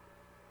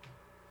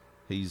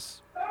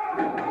he's.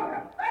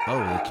 Oh,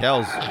 the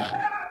cow's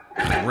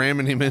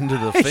ramming him into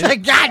the fence. He's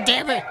like, God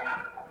damn it!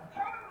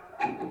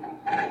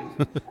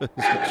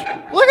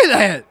 Look at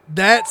that.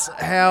 That's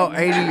how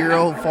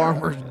 80-year-old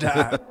farmers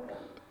die.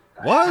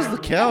 Why is the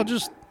cow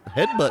just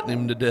headbutting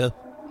him to death?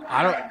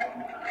 I don't.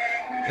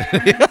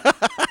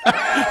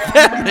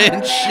 That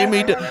man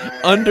shimmied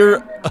under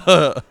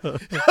a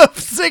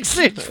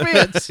 6-inch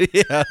fence.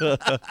 Yeah.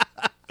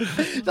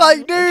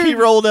 Like, dude, he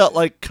rolled out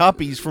like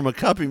copies from a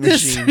copy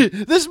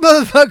machine. This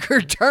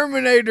motherfucker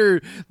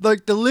Terminator,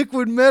 like the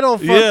liquid metal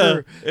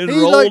fucker. Yeah, and he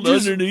rolled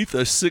underneath a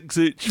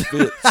 6-inch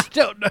fence. I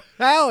don't know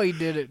how he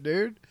did it,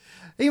 dude.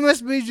 He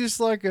must be just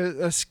like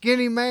a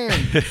skinny man.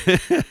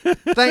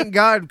 Thank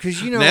God,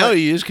 because now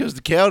he is, because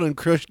the cow done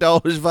crushed all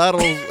his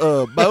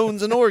vital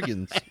bones and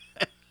organs.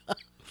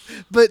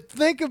 But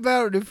think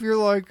about it if you're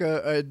like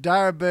a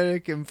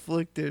diabetic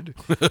inflicted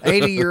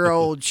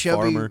 80-year-old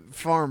chubby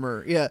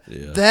farmer. Yeah,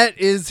 that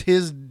is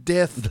his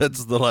death.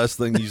 That's the last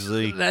thing you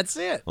see. That's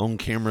it. On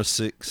camera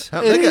 6.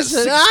 They got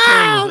 6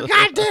 cameras.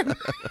 Goddamn.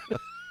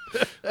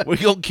 We're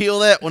going to kill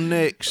that one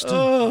next.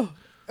 Oh.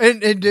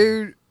 And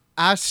dude,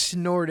 I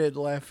snorted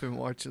laughing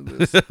watching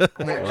this.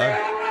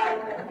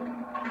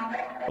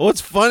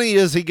 What's funny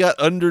is he got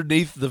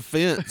underneath the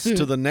fence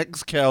to the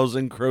next cow's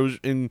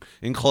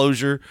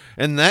enclosure,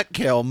 and that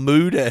cow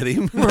mooed at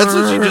him. That's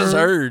what you just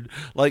heard.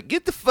 Like,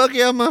 get the fuck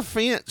out of my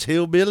fence,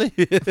 hillbilly.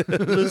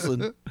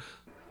 Listen.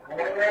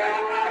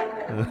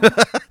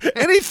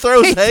 And he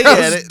throws hay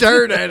at it.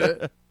 Dirt at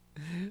it.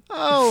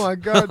 Oh, my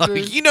God, dude.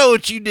 Like, you know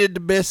what you did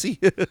to Bessie.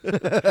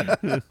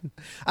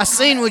 I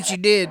seen what you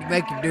did to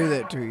make him do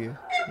that to you.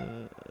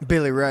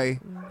 Billy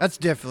Ray. That's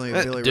definitely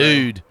a Billy Ray.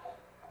 Dude.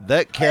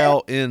 That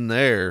cow in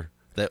there,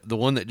 the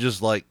one that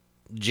just like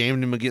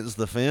jammed him against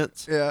the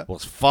fence,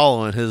 was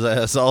following his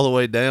ass all the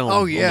way down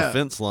on the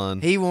fence line.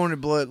 He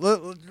wanted blood.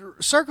 Look,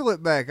 circle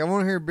it back. I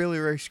want to hear Billy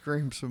Ray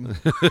scream some.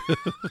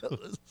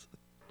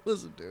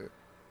 Listen to it.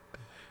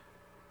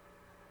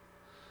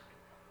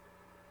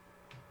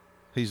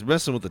 He's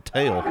messing with the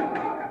tail.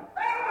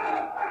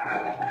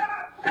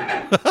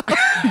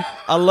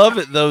 I love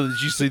it, though,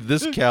 that you see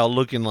this cow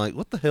looking like,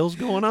 what the hell's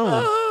going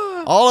on?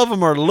 All of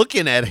them are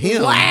looking at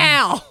him.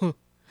 Wow.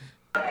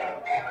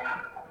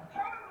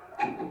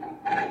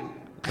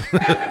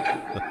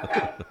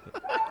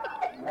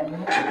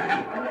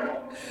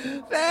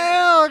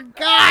 Oh,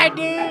 God,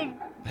 dude.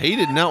 He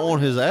did not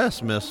want his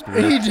ass messed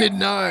with. He did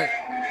not.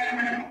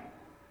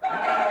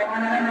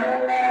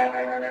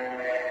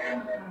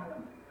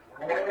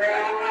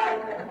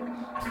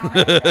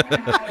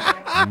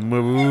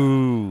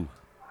 Moo.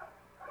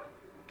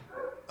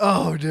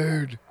 Oh,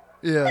 dude.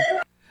 Yeah.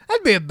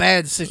 That'd be a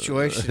bad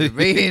situation to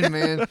be in,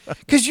 man.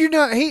 Because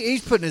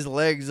he's putting his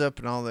legs up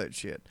and all that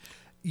shit.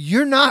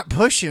 You're not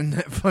pushing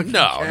that fucking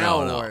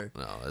cow away.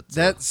 No.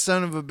 That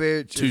son of a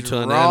bitch is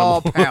 2-ton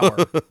raw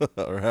animal. power.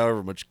 Or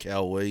however much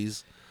cow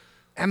weighs.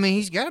 I mean,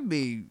 he's got to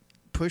be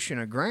pushing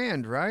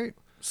 $1,000, right?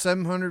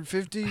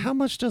 750. How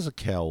much does a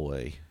cow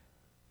weigh?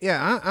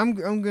 Yeah, I'm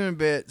gonna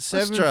bet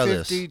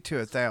 $750 to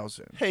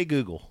 $1,000. Hey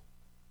Google.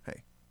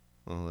 Hey.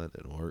 Oh, that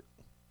didn't work.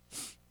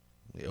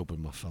 Let me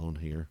open my phone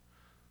here.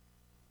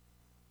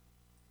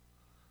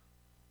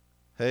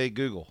 Hey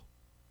Google.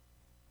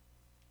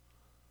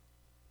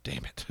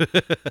 Damn it.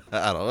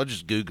 I don't know. I'll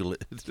just Google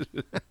it.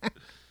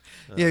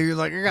 Yeah, you're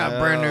like, I got a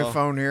brand new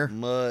phone here. How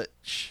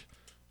much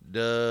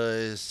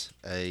does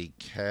a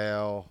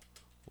cow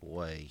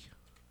weigh?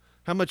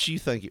 How much do you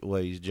think it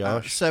weighs,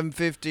 Josh?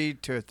 750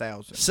 to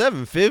 1,000.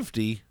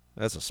 750?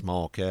 That's a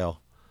small cow.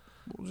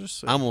 We'll just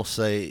say. I'm going to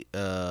say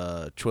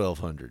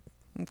 1,200.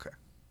 Okay.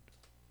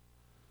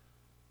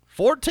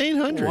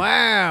 1,400.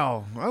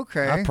 Wow.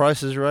 Okay. I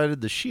prices righted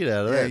the shit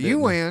out of that. Yeah, you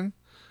win.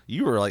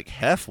 You were like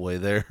halfway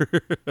there.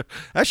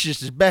 That's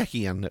just his back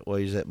end that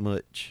weighs that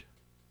much.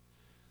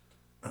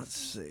 Let's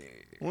see.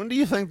 When do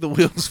you think the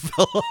wheels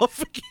fell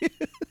off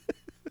again?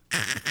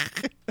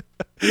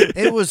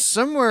 It was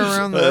somewhere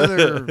around the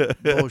other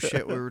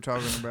bullshit we were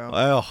talking about.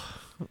 Wow.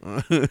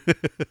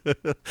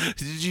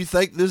 Did you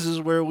think this is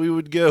where we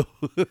would go?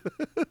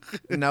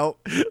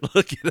 Nope.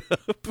 Look it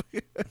up.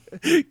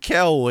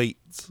 Cow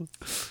weights.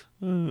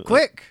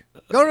 Quick,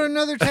 go to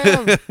another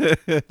town.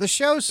 The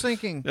show's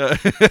sinking.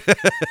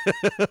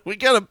 We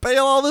gotta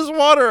bail all this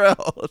water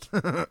out.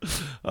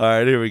 All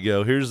right, here we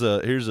go. Here's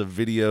a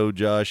video,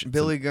 Josh.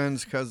 Billy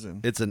Gunn's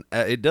cousin.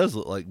 It does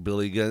look like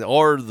Billy Gunn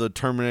or the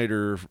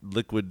Terminator,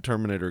 liquid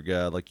Terminator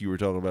guy, like you were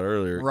talking about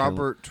earlier.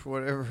 Robert,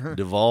 whatever.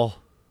 Duvall.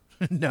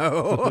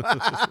 No,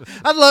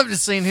 I'd love to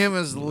see him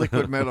as the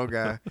liquid metal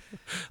guy.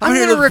 I'm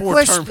gonna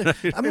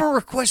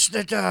request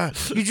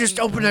that you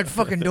just open that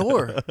fucking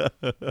door.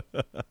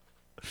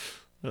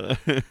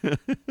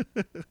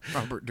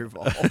 Robert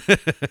Duvall.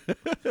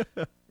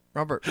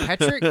 Robert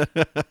Patrick?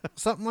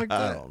 Something like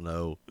that. I don't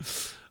know.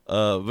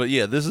 But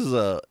yeah, this is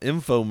a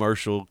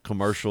infomercial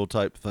commercial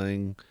type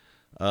thing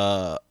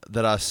that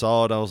I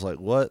saw, and I was like,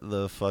 what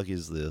the fuck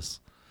is this?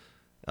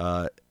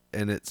 And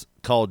it's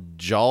called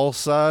Jaw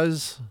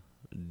Size.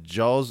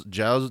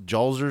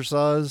 Jawser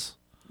Size.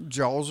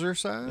 Jawser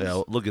Size?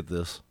 Yeah, look at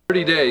this.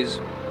 30 days,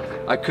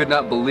 I could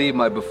not believe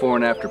my before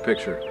and after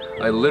picture.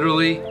 I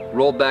literally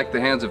rolled back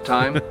the hands of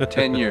time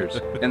 10 years.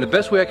 And the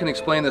best way I can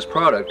explain this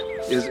product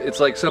is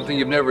it's like something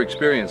you've never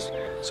experienced.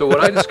 So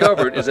what I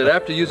discovered is that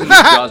after using this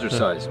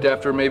Jazzercise,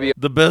 after maybe...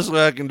 The best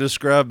way I can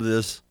describe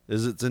this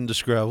is it's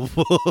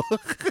indescribable.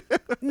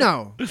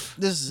 No, this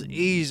is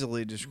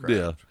easily described.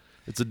 Yeah,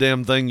 it's a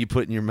damn thing you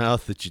put in your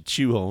mouth that you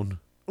chew on.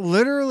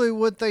 Literally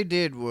what they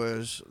did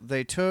was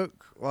they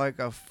took like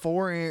a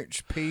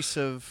 4-inch piece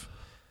of,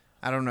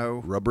 I don't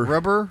know,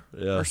 rubber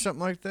yeah, or something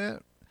like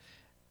that.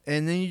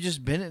 And then you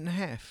just bend it in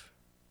half.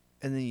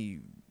 And then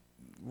you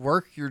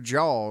work your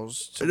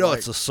jaws. No,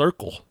 it's a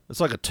circle. It's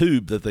like a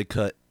tube that they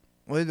cut.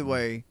 Well, either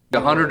way.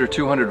 100 or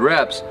 200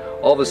 reps,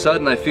 all of a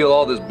sudden I feel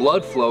all this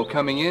blood flow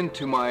coming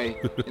into my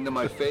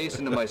face,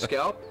 into my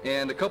scalp.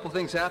 And a couple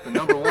things happened.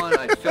 Number one,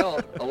 I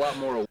felt a lot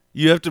more...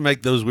 You have to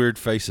make those weird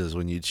faces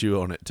when you chew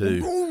on it,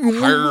 too. Awake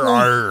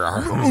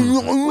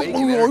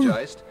and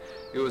energized.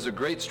 It was a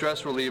great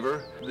stress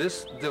reliever.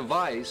 This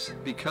device,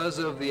 because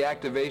of the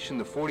activation,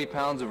 the 40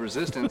 pounds of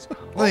resistance.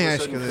 Let me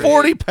ask you this.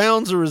 40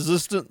 pounds of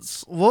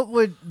resistance? What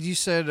would you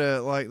said?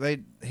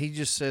 He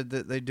just said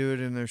that they do it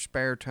in their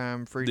spare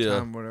time, free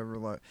time, whatever.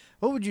 Like,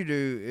 what would you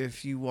do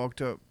if you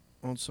walked up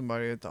on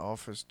somebody at the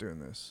office doing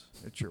this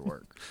at your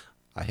work?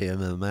 I hit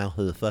him in the mouth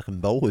with a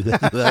fucking bowl.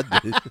 That's what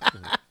I'd do.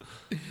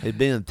 He'd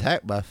been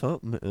attacked by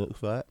something, it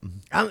looks like.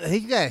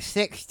 He's got a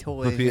sex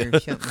toy or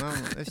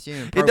something. That's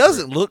inappropriate. It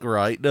doesn't look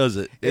right, does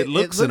it? It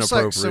looks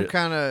inappropriate. Like some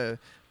kind of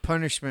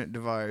punishment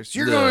device.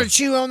 You're going to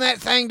chew on that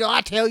thing till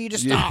I tell you to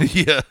stop.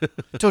 Yeah.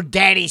 Till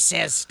Daddy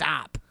says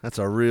stop. That's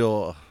a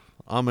real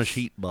Amish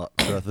heat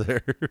box right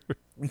there.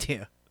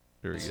 Yeah.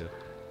 There we go.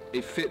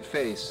 A fit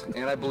face,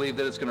 and I believe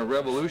that it's going to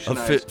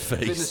revolutionize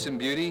fitness and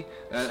beauty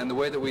and the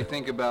way that we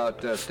think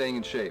about staying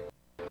in shape.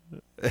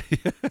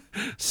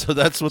 So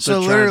that's what they're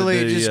trying to do. So literally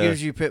it just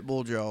gives you pit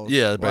bull jaws.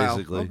 Yeah,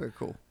 basically. Wow. Okay,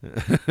 cool.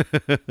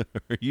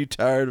 Are you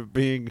tired of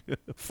being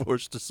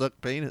forced to suck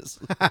penis?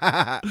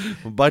 Well,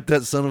 bite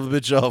that son of a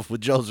bitch off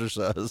with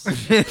Jazzercise.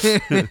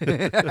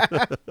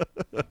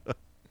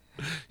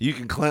 You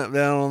can clamp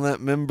down on that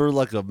member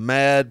like a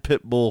mad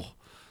pit bull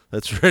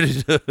that's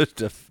ready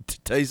to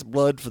taste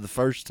blood for the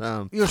first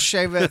time. You'll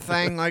shave that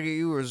thing like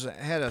you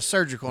had a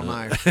surgical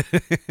knife.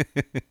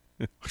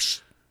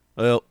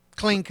 Well,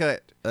 clean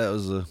cut. That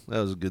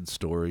was a good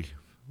story.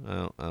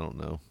 I don't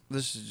know.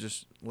 This is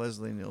just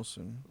Leslie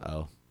Nielsen.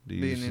 Oh,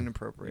 being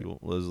inappropriate. You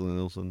want Leslie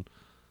Nielsen?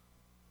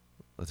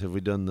 Have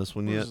we done this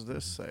one yet? What does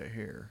this say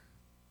here?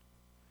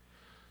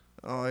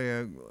 Oh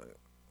yeah,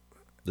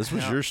 This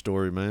was your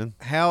story, man.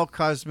 How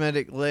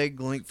cosmetic leg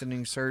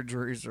lengthening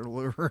surgeries are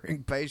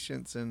luring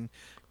patients and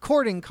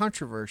courting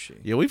controversy.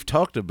 Yeah, we've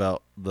talked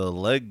about the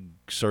leg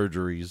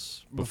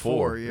surgeries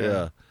before.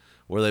 Yeah.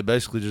 Where they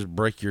basically just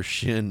break your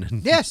shin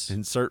and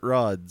insert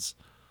rods.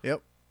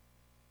 Yep.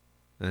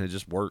 And it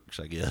just works,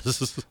 I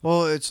guess.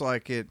 Well, it's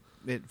like it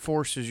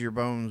forces your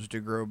bones to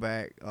grow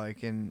back.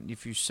 Like, and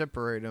if you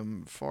separate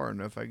them far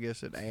enough, I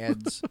guess it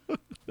adds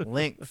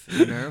length,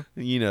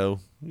 You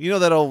know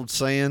that old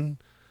saying,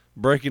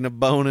 breaking a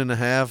bone in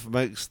half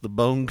makes the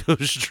bone go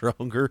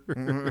stronger?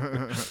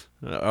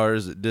 Or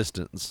is it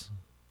distance?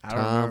 I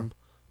don't know.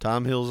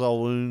 Time heals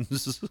all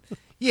wounds.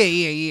 Yeah.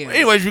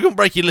 Anyways, you're going to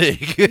break your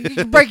leg.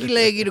 You break your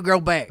leg, it'll grow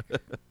back.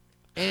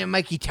 And it'll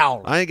make you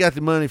taller. I ain't got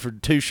the money for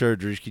 2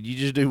 surgeries. Could you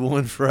just do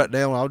one for right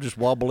now? I'll just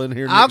wobble in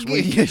here next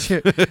week.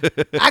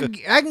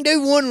 I can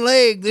do one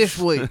leg this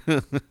week.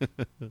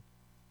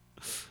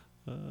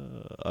 All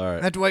right.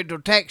 I have to wait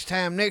till tax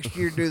time next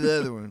year to do the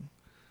other one.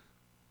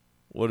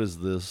 What is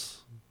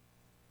this?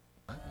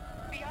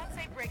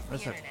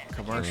 That's a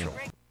commercial.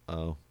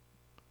 Oh.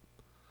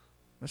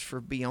 That's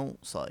for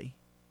Beyonce.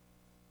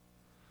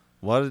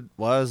 Why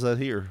is that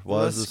here?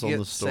 Why is this on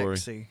the story?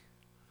 Sexy.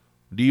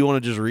 Do you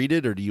want to just read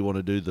it, or do you want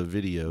to do the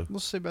video? We'll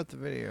see about the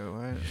video.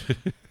 Right?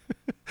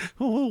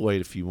 We'll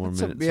wait a few more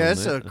minutes.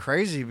 It's a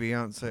crazy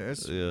Beyonce.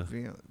 It's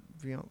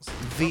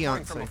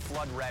Beyonce. From a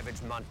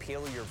flood-ravaged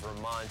Montpelier,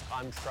 Vermont,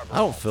 I'm Trevor. I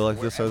don't feel like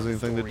this has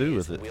anything to do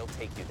with it. We'll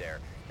take you there.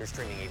 You're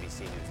streaming ABC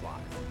News Live.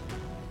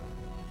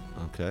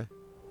 Okay,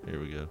 here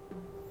we go.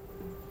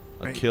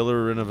 A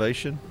killer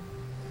renovation.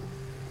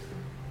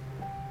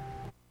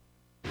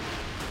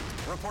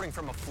 Reporting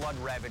from a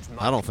flood-ravaged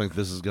I don't think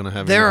this is going to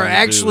have. There are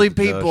actually to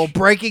do with people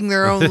breaking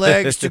their own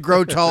legs to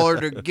grow taller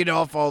to get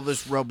off all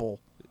this rubble.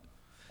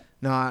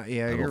 No,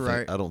 you're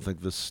right. I don't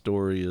think this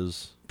story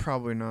is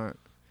probably not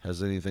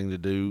has anything to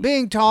do.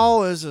 Being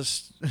tall is a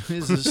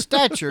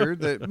stature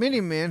that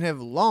many men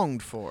have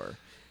longed for,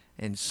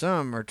 and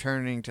some are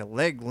turning to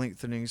leg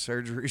lengthening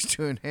surgeries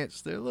to enhance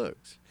their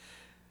looks.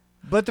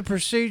 But the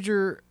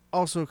procedure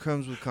also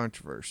comes with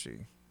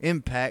controversy.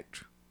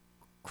 Impact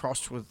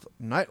crossed with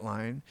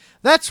Nightline.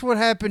 That's what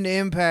happened to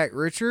Impact,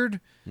 Richard.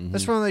 Mm-hmm.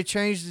 That's when they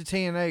changed the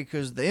TNA,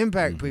 because the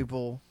Impact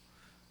people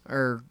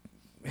are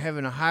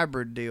having a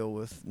hybrid deal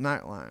with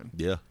Nightline.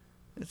 Yeah.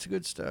 It's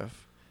good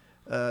stuff.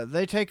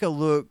 They take a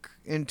look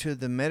into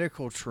the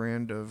medical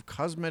trend of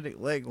cosmetic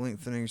leg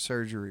lengthening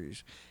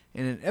surgeries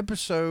in an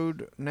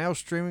episode now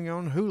streaming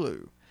on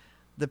Hulu.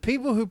 The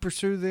people who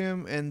pursue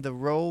them and the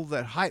role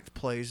that height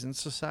plays in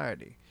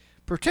society,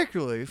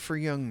 particularly for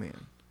young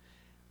men.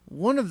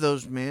 One of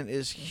those men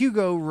is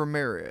Hugo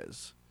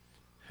Ramirez,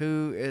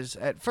 who is,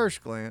 at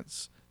first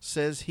glance,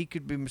 says he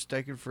could be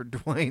mistaken for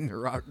Dwayne "The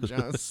Rock"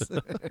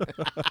 Johnson.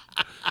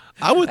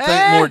 I would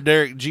think more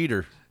Derek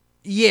Jeter.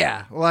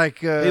 Yeah,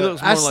 like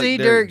I see like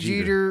Derek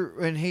Jeter,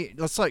 and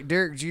looks like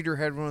Derek Jeter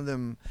had one of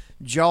them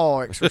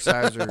jaw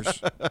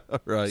exercisers.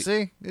 Right.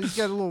 See, he's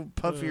got a little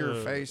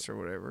puffier face or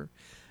whatever.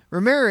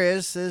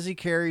 Ramirez says he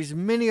carries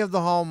many of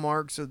the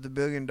hallmarks of the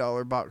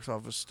billion-dollar box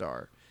office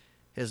star.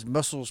 His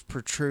muscles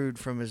protrude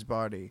from his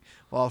body,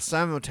 while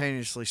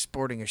simultaneously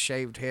sporting a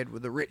shaved head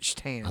with a rich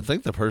tan. I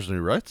think the person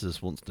who writes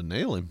this wants to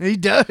nail him. He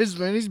does,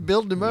 man. He's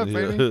building him up,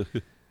 ain't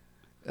he?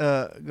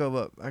 Go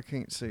up. I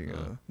can't see.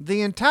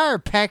 The entire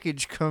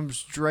package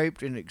comes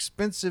draped in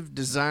expensive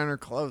designer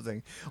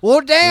clothing.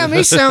 Well, damn,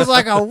 he sounds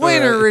like a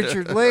winner,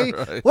 Richard Lee.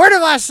 Right. Where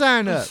do I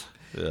sign up?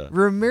 Yeah.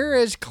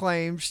 Ramirez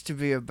claims to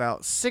be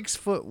about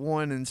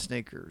 6'1" in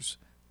sneakers,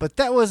 but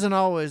that wasn't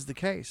always the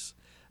case.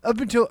 Up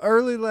until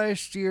early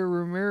last year,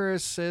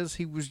 Ramirez says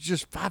he was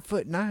just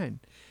 5'9",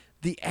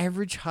 the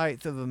average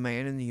height of a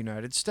man in the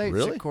United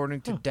States, according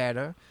to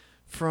data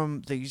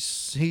from the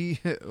CDC.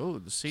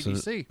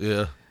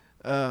 Yeah.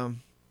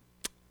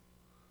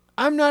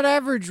 I'm not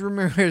average,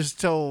 Ramirez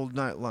told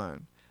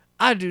Nightline.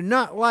 I do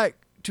not like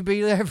to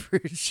be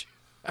average.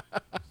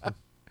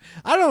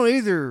 I don't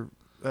either,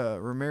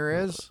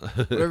 Ramirez,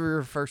 whatever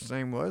your first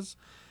name was.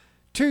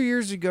 2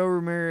 years ago,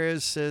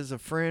 Ramirez says a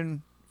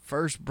friend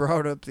first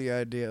brought up the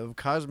idea of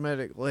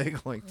cosmetic leg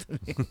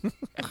lengthening.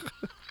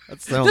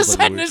 Does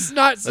that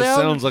not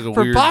sound like a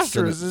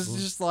preposterous? Weird it's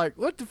just like,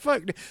 what the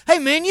fuck? Hey,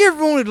 man, you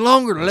ever wanted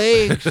longer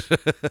legs?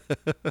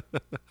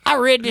 I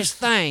read this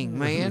thing,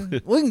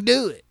 man. We can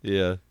do it.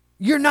 Yeah.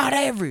 You're not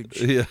average.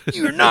 Yeah.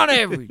 You're not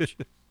average.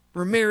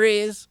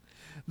 Ramirez.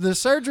 The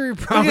surgery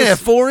promised... You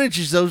have 4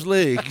 inches, those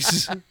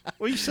legs.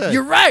 What do you say?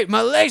 You're right.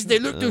 My legs, they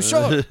look too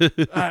short.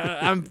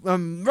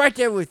 I'm right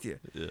there with you.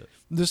 Yeah.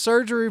 The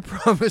surgery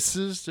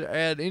promises to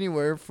add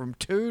anywhere from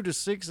 2 to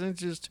 6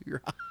 inches to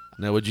your height.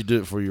 Now, would you do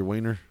it for your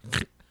wiener?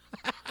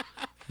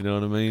 You know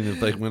what I mean? If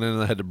they went in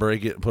and they had to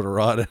break it and put a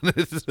rod in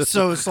it.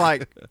 So it's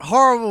like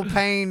horrible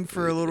pain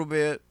for a little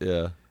bit.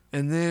 Yeah.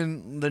 And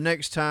then the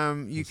next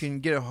time you can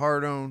get a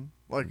hard on,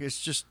 like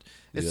it's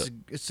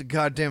a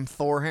goddamn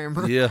Thor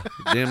hammer. Yeah.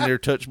 Damn near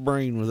touch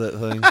brain with that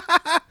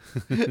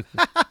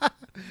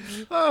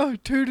thing.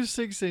 2 to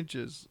 6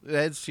 inches. It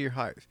adds to your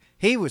height.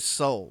 He was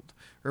sold.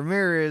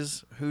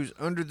 Ramirez, who's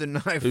under the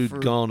knife.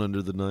 Who'd gone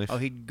under the knife. Oh,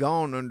 he'd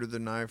gone under the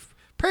knife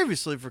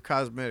previously for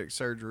cosmetic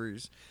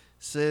surgeries.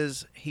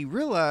 Says he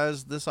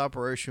realized this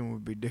operation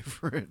would be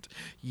different.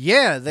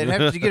 Yeah, they'd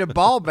have to get a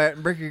ball bat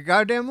and break your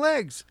goddamn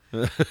legs.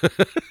 I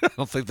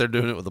don't think they're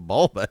doing it with a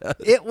ball bat.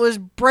 It was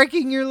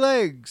breaking your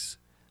legs.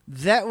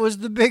 That was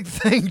the big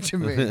thing to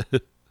me.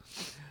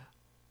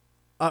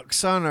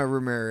 Oksana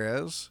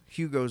Ramirez,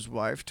 Hugo's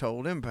wife,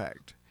 told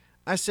Impact.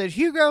 I said,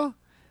 Hugo,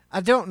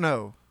 I don't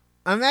know.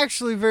 I'm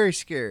actually very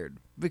scared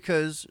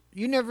because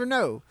you never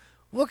know.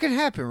 What can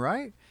happen,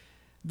 right?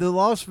 The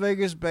Las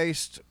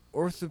Vegas-based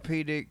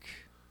orthopedic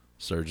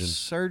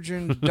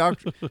surgeon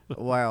doctor.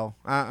 Wow,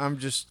 I'm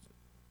just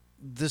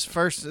this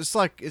first. It's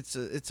like it's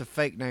a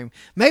fake name.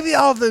 Maybe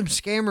all them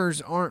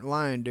scammers aren't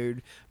lying,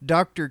 dude.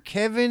 Dr.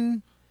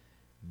 Kevin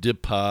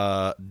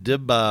Dibba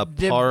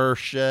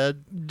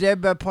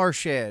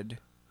Parshed.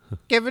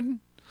 Kevin.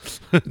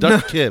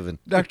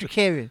 Dr.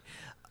 Kevin.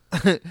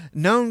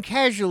 Known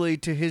casually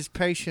to his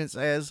patients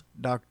as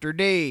Dr.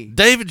 D.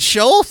 David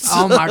Schultz?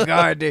 Oh, my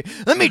God, dude.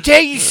 Let me tell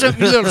you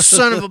something, you little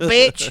son of a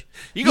bitch.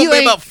 You're going to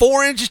be about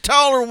 4 inches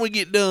taller when we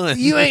get done.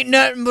 You ain't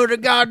nothing but a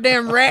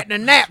goddamn rat in a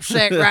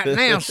knapsack right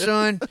now,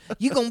 son.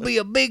 You going to be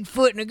a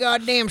Bigfoot in a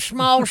goddamn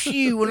small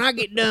shoe when I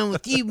get done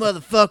with you,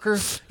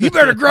 motherfucker. You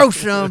better grow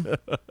some.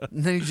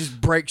 And then he just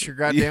breaks your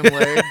goddamn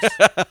legs.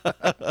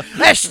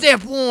 That's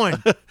step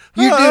one.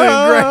 You're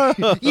doing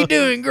great. You're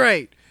doing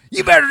great.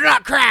 You better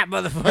not cry,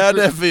 motherfucker. How'd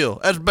that feel?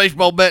 That's a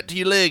baseball bat to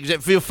your legs.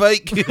 That feel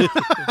fake?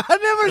 I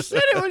never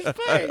said it was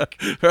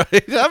fake.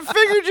 Right? I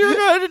figured you were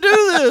going to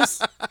do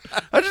this.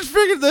 I just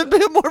figured that'd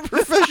be a more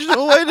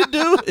professional way to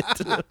do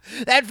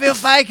it. That feel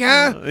fake,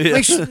 huh?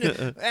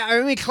 Yeah.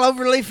 Are we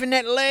clover leafing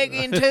that leg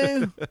in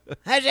too?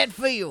 How's that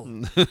feel?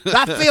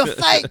 I feel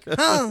fake,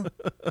 huh?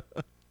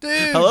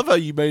 Dude. I love how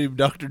you made him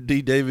Dr.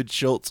 D. David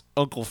Schultz,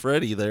 Uncle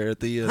Freddie there at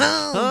the end.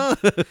 Huh?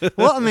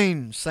 Well, I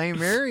mean,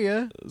 same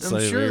area. I'm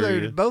sure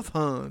they're both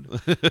hung.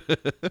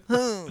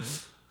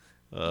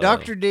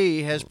 Dr.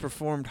 D has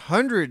performed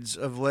hundreds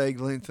of leg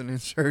lengthening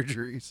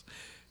surgeries.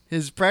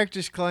 His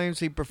practice claims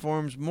he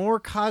performs more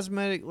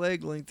cosmetic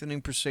leg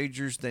lengthening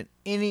procedures than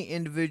any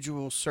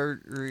individual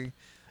surgery.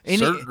 Any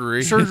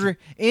individual.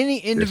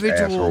 This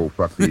asshole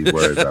fuck these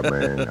words up,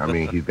 man. I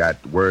mean, he's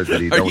got words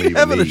that he don't even need. Are you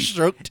having a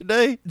stroke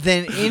today?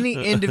 Than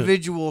any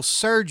individual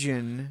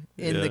surgeon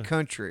in the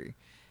country.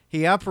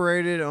 He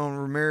operated on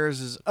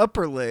Ramirez's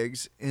upper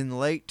legs in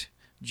late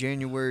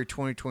January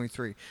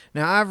 2023.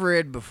 Now, I've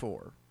read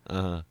before.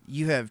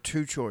 You have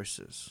two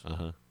choices.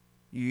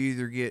 You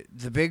either get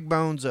the big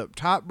bones up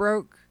top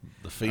broke,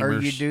 the femurs, or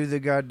you do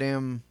the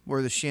goddamn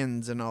where the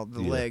shins and all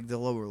the leg, the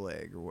lower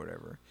leg or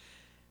whatever.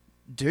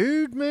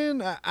 Dude,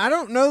 man, I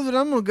don't know that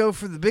I'm gonna go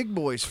for the big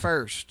boys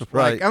first.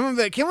 Right? Like, I'm gonna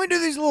be like, can we do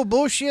these little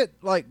bullshit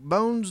like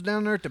bones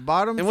down there at the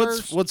bottom and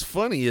first? What's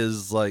funny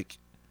is like,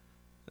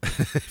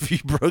 if you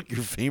broke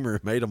your femur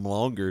and made them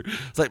longer,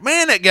 it's like,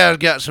 man, that guy's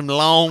got some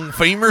long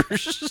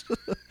femurs.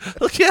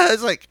 Look, yeah,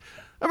 it's like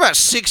about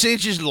 6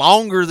 inches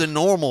longer than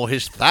normal.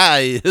 His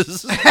thigh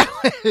is.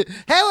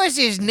 How is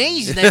his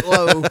knees that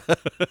low?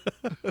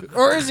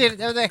 Or are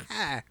they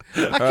high?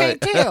 I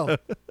can't tell.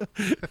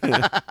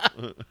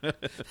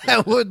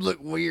 That would look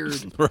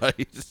weird.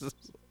 Right.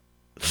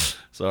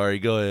 Sorry,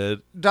 go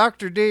ahead.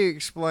 Dr. D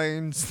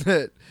explains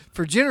that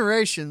for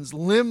generations,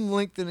 limb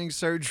lengthening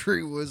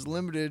surgery was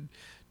limited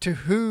to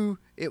who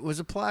it was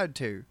applied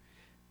to,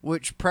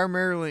 which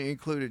primarily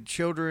included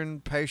children,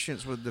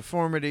 patients with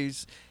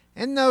deformities,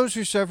 and those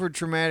who suffered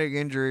traumatic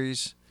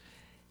injuries.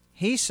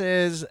 He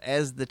says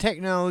as the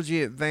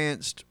technology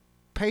advanced,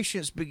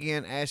 patients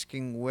began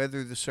asking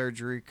whether the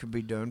surgery could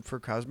be done for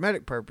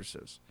cosmetic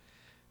purposes.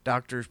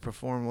 Doctors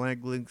perform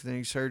leg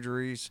lengthening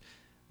surgeries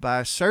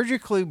by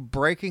surgically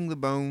breaking the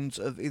bones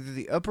of either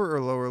the upper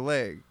or lower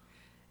leg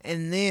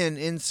and then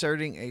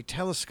inserting a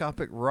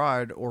telescopic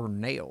rod or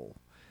nail.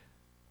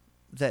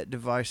 That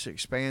device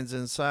expands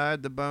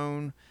inside the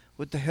bone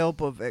with the help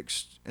of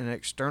an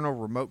external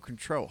remote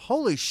control.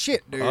 Holy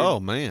shit, dude. Oh,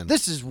 man.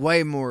 This is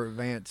way more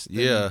advanced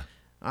than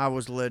I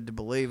was led to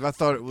believe. I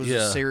thought it was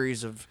a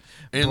series of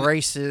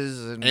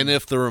braces. And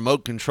if the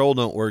remote control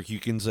don't work, you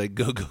can say,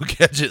 go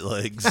gadget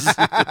legs.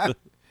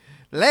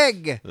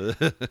 Leg.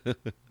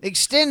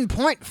 Extend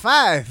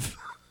 0.5.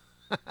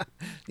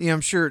 Yeah,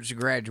 I'm sure it's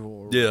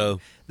gradual. Yeah.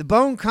 The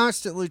bone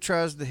constantly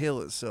tries to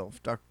heal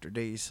itself, Dr.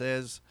 D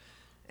says.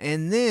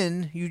 And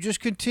then you just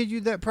continue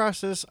that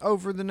process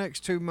over the next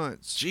 2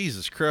 months.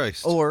 Jesus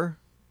Christ. Or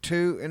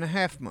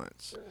 2.5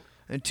 months.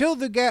 Until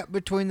the gap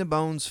between the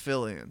bones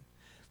fill in.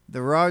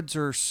 The rods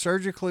are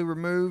surgically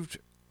removed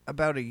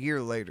about a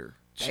year later.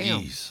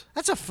 Damn. Jeez.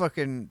 That's a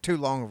fucking too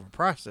long of a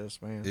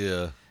process, man.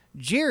 Yeah.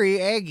 Jerry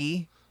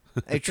Aggie,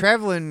 a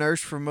traveling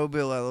nurse from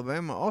Mobile,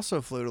 Alabama, also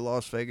flew to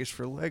Las Vegas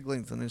for leg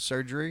lengthening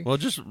surgery. Well,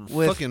 just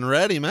fucking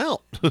rat him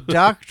out.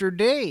 Dr.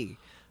 D.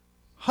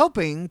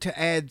 hoping to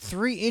add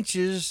 3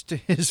 inches to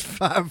his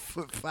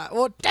 5'5".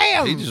 Well,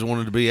 damn. He just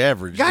wanted to be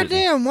average.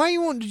 Goddamn, why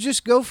you want to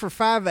just go for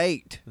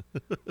 5'8"?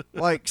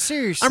 Like,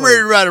 seriously. I'm ready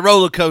to ride a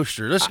roller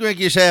coaster. Let's make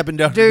this happen,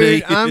 Dr.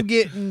 Dude, D. I'm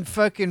getting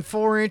fucking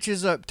 4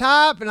 inches up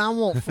top, and I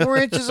want 4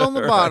 inches on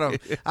the bottom.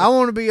 I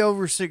want to be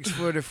over 6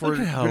 foot if we're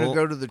going to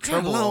go to the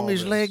trouble. How long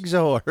his legs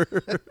are.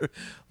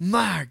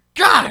 My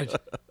God.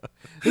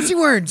 Is he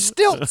wearing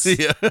stilts?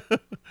 Yeah.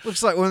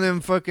 Looks like one of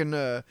them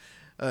fucking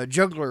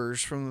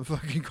jugglers from the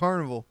fucking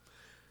carnival.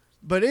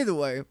 But either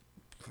way,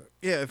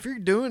 yeah, if you're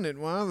doing it,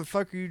 why the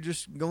fuck are you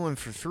just going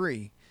for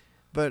 3?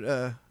 But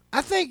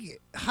I think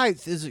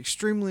height is an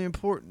extremely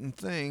important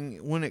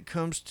thing when it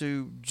comes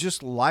to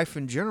just life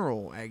in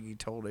general, Aggie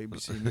told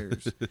ABC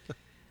News.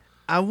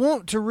 I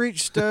want to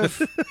reach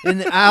stuff in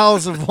the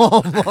aisles of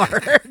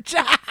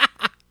Walmart.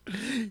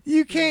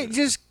 You can't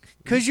just,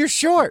 because you're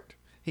short,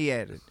 he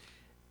added.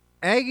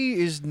 Aggie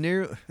is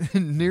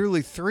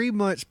nearly 3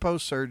 months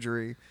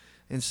post-surgery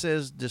and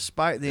says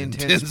despite the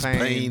intense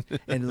pain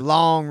and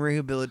long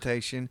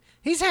rehabilitation,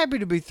 he's happy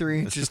to be 3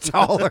 inches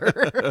taller.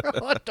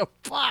 What the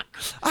fuck?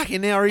 I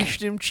can now reach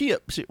them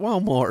chips at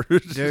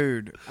Walmart.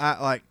 Dude,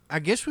 I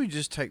guess we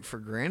just take for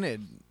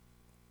granted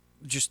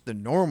just the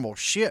normal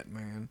shit,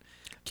 man.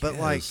 But,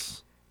 like,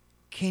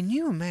 can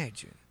you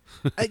imagine?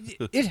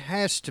 It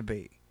has to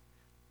be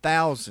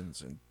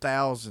thousands and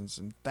thousands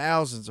and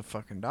thousands of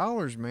fucking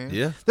dollars, man.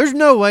 Yeah. There's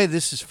no way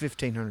this is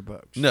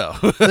 $1,500. No.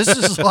 This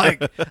is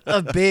like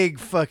a big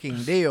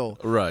fucking deal.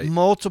 Right.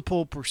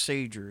 Multiple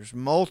procedures,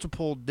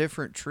 multiple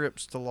different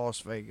trips to Las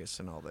Vegas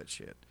and all that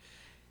shit.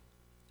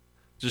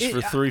 Just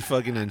for 3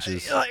 fucking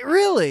inches. Like,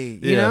 really?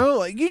 You know?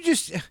 Like, you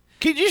just...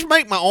 Can you just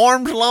make my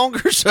arms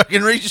longer so I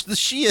can reach the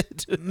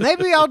shit?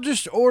 Maybe I'll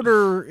just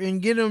order and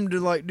get them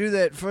to, like, do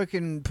that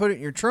fucking put it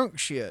in your trunk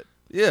shit.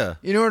 Yeah.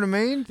 You know what I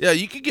mean? Yeah,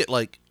 you could get,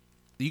 like,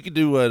 you could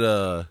do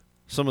what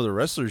some of the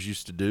wrestlers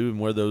used to do and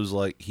wear those,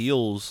 like,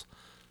 heels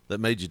that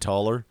made you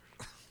taller.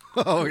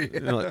 Oh, yeah. You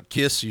know, like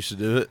Kiss used to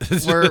do it.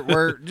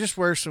 Just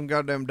wear some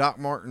goddamn Doc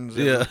Martens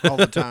all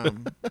the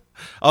time.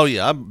 Oh,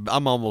 yeah.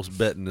 I'm almost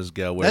betting this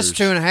guy wears... That's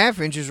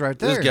 2.5 inches right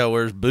there. This guy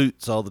wears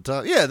boots all the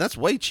time. Yeah, that's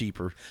way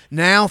cheaper.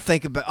 Now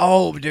think about...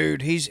 Oh,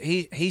 dude,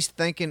 he's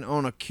thinking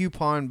on a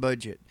coupon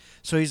budget.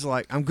 So he's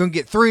like, I'm going to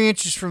get 3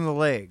 inches from the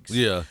legs.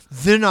 Yeah.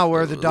 Then I'll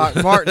wear the Doc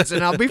Martens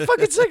and I'll be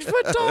fucking 6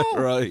 foot tall.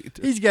 Right.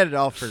 He's got it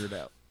all figured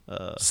out.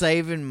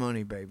 Saving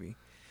money, baby.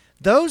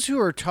 Those who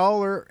are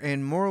taller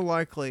and more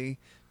likely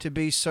to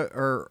be it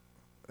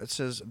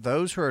says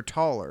those who are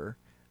taller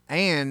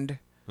and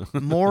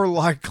more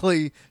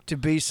likely to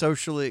be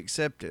socially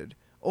accepted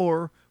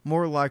or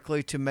more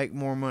likely to make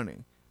more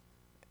money.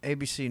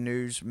 ABC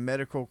News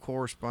medical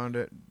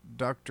correspondent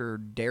Dr.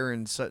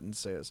 Darren Sutton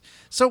says.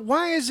 So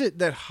why is it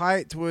that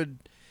height would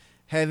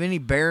have any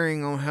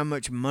bearing on how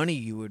much money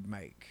you would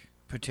make,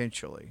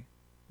 potentially?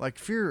 Like,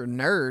 if you're a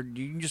nerd,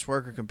 you can just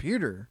work a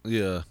computer.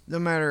 Yeah. No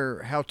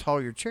matter how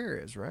tall your chair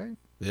is, right?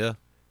 Yeah.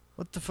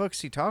 What the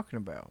fuck's he talking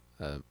about?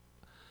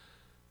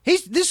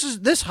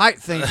 This height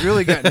thing's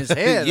really got in his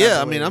head.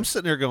 Yeah, I mean, I'm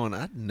sitting there going,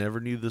 I never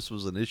knew this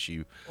was an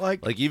issue.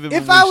 Like even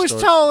if I was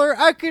taller,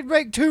 I could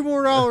make $2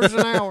 more an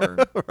hour.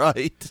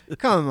 Right.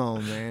 Come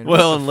on, man.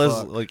 Well,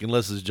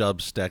 unless his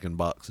job's stacking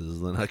boxes,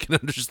 then I can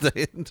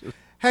understand.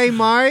 Hey,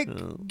 Mike,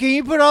 can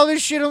you put all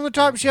this shit on the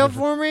top shelf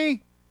for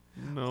me?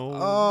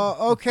 No.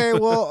 Okay,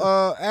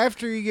 well,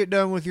 after you get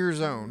done with your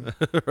zone.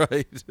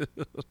 Right.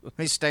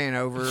 He's staying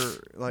over,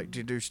 like,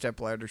 to do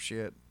stepladder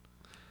shit.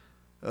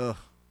 Ugh,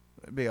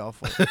 that'd be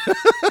awful.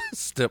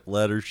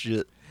 Stepladder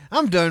shit.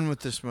 I'm done with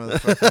this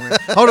motherfucker, man.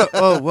 Hold up.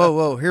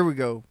 Whoa. Here we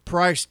go.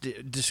 Price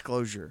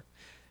disclosure.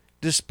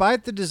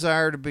 Despite the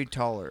desire to be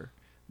taller,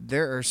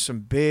 there are some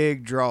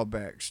big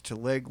drawbacks to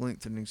leg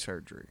lengthening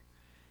surgery.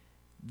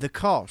 The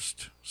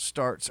cost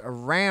starts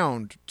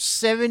around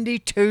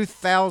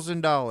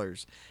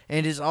 $72,000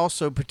 and is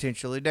also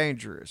potentially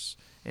dangerous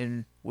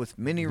and with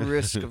many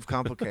risks of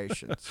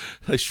complications.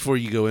 Before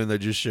you go in, they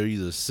just show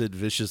you the Sid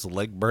Vicious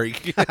leg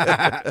break.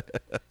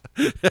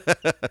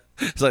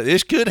 It's like,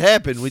 this could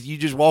happen with you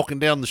just walking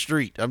down the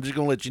street. I'm just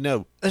going to let you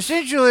know.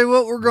 Essentially,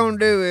 what we're going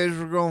to do is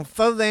we're going to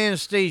throw the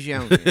anesthesia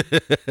on you.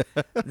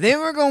 Then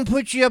we're going to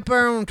put you up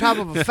there on top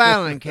of a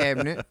filing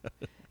cabinet.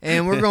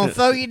 And we're going to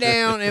throw you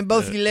down, and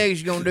both your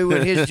legs are going to do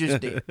what his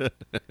just did.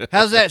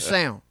 How's that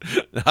sound?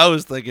 I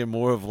was thinking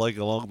more of like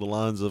along the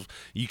lines of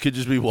you could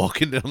just be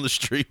walking down the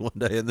street one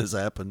day and this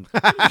happened.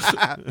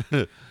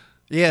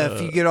 Yeah,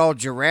 if you get all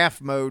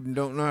giraffe mode and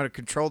don't know how to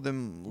control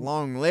them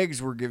long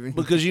legs we're giving.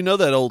 Because you know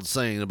that old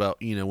saying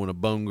about, when a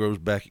bone grows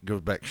back, it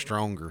goes back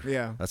stronger.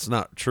 Yeah. That's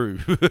not true.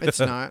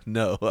 It's not.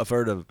 No, I've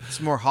heard of. It's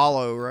more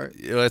hollow, right?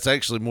 It's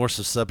actually more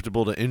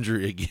susceptible to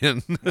injury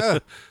again.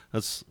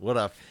 That's what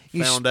I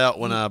found out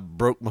when I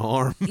broke my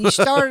arm. You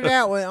started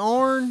out with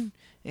iron,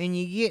 and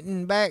you're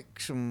getting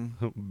back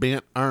some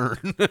bent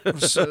iron,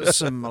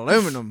 some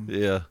aluminum.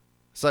 Yeah.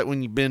 It's like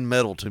when you bend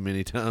metal too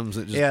many times,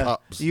 it just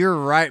pops. You're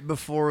right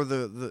before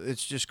the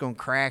it's just going to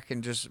crack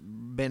and just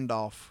bend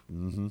off.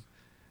 Mm-hmm.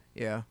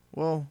 Yeah.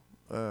 Well,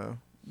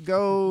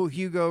 go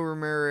Hugo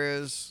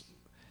Ramirez.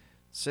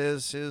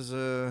 Says his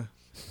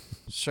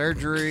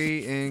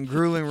surgery and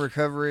grueling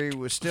recovery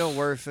was still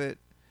worth it.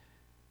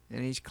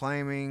 And he's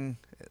claiming,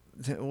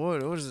 what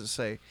does it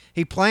say?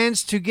 He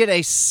plans to get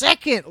a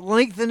second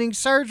lengthening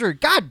surgery.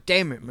 God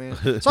damn it, man.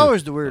 It's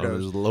always the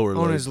weirdos.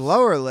 On his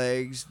lower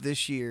legs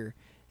this year.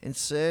 And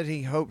said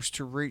he hopes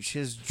to reach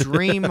his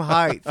dream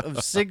height of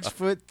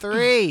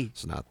 6'3".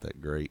 It's not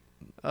that great,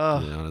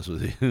 to be honest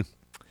with you.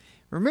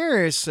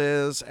 Ramirez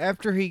says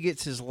after he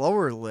gets his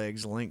lower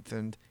legs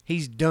lengthened,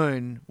 he's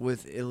done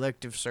with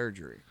elective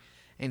surgery.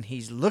 And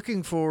he's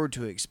looking forward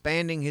to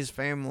expanding his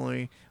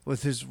family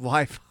with his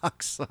wife,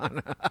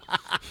 Oksana.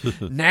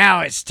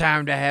 Now it's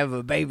time to have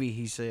a baby,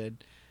 he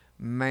said.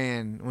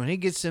 Man, when he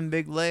gets them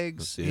big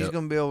legs, he's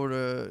going to be able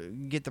to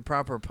get the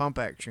proper pump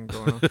action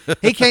going on.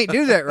 He can't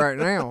do that right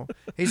now.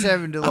 He's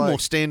having to I'm going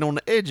to stand on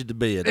the edge of the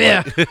bed.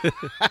 Yeah.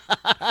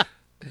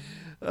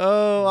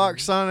 Oh,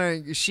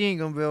 Oksana, she ain't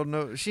going to be able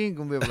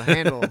to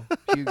handle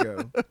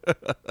Hugo.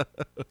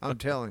 I'm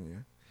telling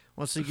you.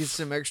 Once he gets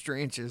some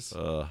extra inches.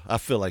 I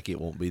feel like it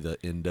won't be the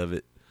end of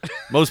it.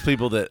 Most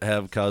people that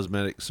have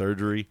cosmetic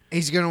surgery,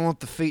 he's going to want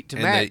the feet to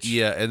match.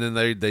 And then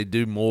they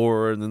do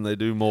more, and then they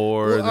do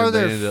more. Well, and are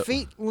then there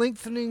feet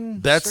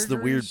lengthening That's surgeries? the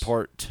weird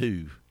part,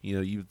 too.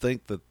 You'd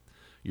think that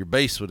your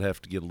base would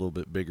have to get a little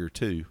bit bigger,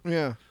 too.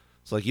 Yeah.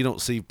 It's like you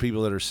don't see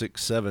people that are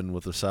 6'7"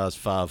 with a size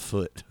 5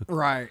 foot.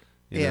 Right.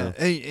 Yeah.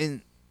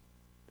 And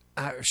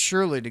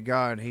surely to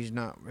God, he's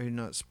not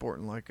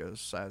sporting like a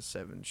size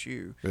 7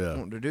 shoe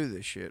wanting to do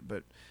this shit.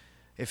 But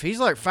if he's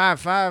like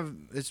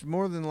 5'5", it's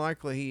more than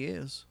likely he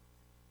is.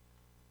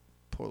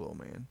 Poor little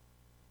man.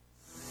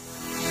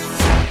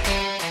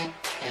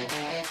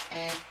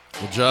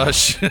 Well,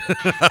 Josh,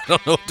 I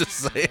don't know what to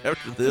say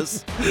after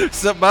this,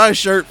 except buy a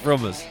shirt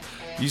from us.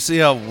 You see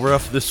how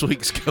rough this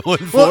week's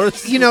going for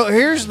us?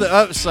 Here's the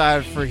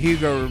upside for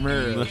Hugo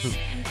Ramirez.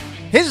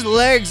 His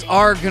legs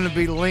are going to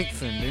be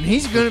lengthened, and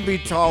he's going to be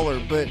taller,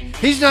 but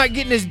he's not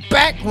getting his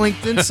back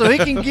lengthened so he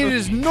can get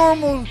his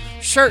normal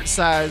shirt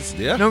size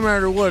no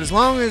matter what. As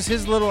long as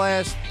his little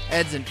ass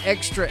adds an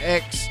extra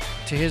X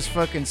to his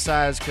fucking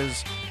size,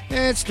 because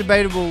it's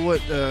debatable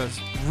what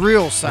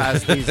real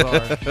size these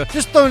are.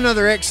 Just throw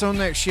another X on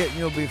that shit and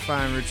you'll be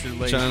fine, Richard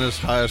Lee. China's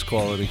highest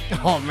quality.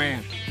 Oh,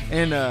 man.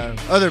 And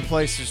other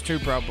places, too,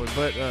 probably.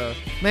 But,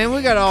 man,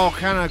 we got all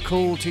kind of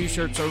cool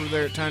T-shirts over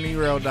there at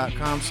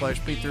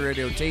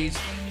tinyurl.com/P3RadioTees.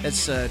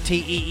 That's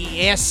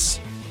TEES,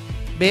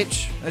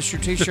 bitch. That's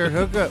your T-shirt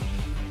hookup.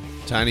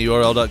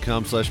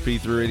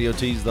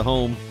 tinyurl.com/P3RadioTees, the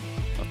home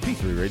of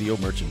P3 Radio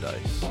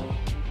merchandise.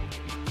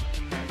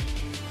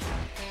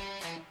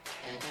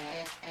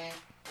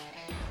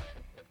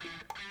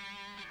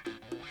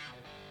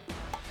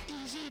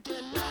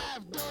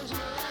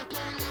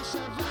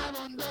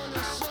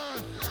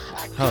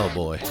 Oh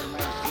boy.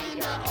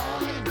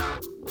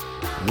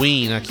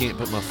 Ween, I can't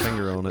put my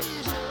finger on it.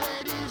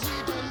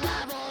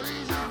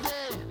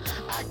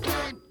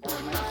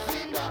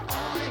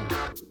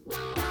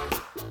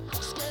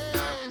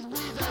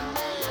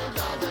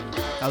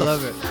 I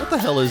love it. What the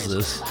hell is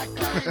this?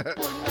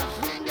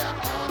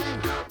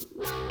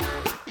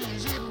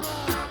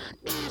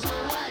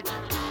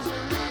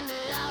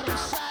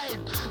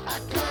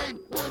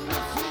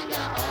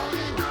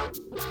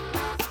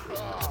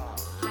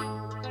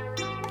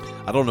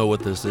 I don't know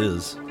what this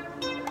is.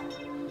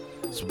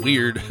 It's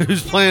weird.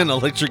 Who's playing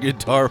electric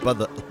guitar by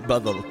the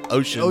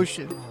ocean?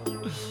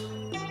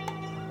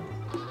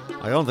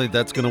 I don't think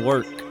that's gonna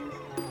work.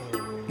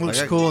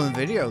 Looks cool in the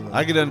video, though.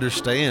 I could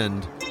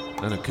understand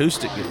an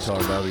acoustic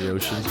guitar by the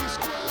ocean.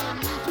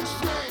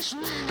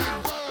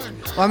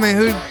 Well, I mean,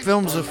 who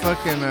films a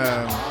fucking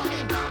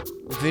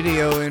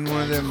video in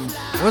one of them?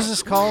 What's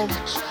this called?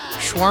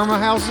 Shawarma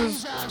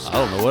houses? I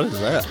don't know. What is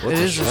that? What's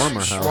a shawarma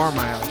house?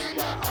 Shawarma house.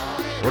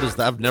 What is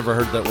that? I've never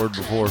heard that word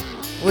before.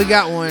 We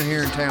got one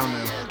here in town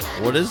now.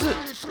 What is it?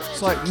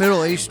 It's like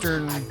Middle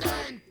Eastern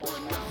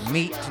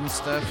meat and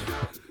stuff.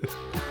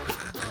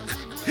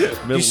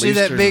 Middle you see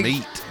Eastern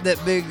that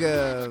big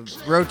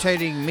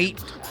rotating meat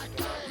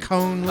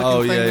cone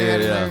looking thing they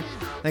had in there?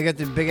 They got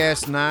the big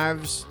ass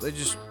knives. They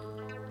just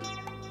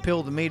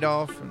peel the meat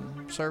off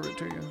and serve it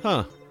to you.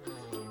 Huh.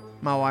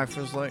 My wife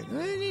was like,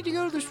 I need to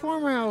go to the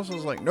shawarma house. I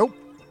was like, nope.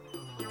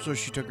 So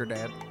she took her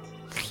dad.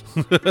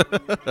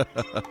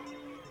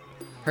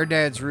 Her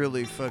dad's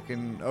really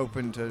fucking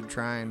open to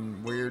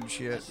trying weird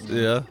shit.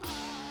 Yeah.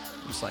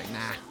 It's like, nah.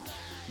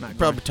 Not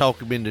Probably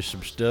talk him into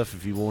some stuff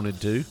if you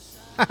wanted to.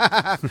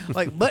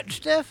 Like butt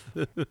stuff?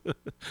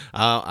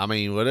 I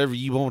mean, whatever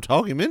you want to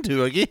talk him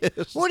into, I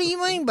guess. What do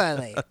you mean by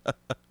that?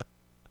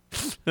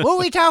 What are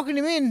we talking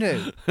him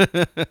into?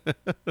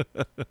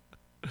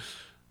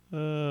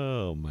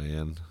 Oh,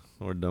 man.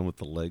 We're done with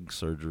the leg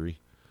surgery.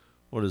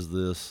 What is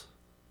this?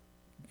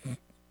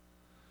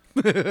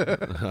 All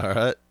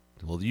right.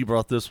 Well, you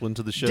brought this one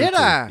to the show. Did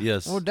I?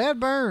 Yes. Well, Dad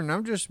Burn.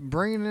 I'm just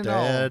bringing it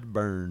all. Dad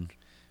Burn.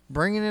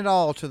 Bringing it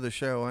all to the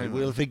show. He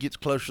will if he gets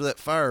closer to that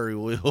fire, he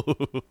will.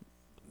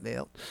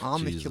 Yep. I'll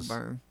make you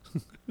burn.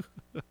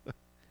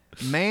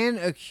 Man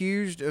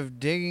accused of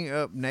digging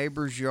up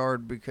neighbor's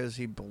yard because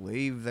he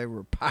believed they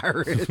were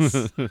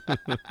pirates.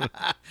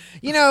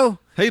 You know,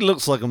 he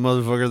looks like a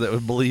motherfucker that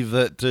would believe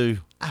that too.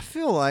 I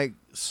feel like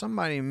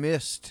somebody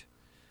missed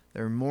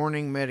their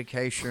morning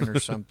medication or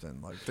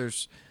something. Like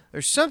there's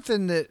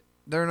something that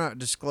they're not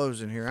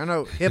disclosing here. I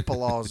know HIPAA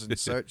laws and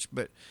such,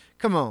 but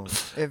come on.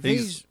 If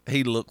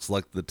he looks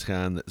like the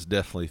kind that's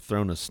definitely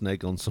thrown a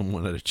snake on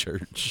someone at a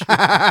church.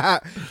 No,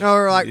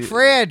 we're like,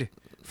 Fred,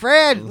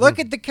 look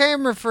at the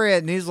camera,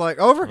 Fred. And he's like,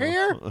 over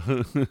here?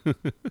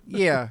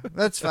 Yeah,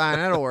 that's fine.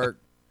 That'll work.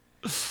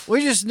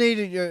 We just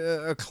needed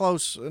a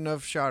close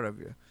enough shot of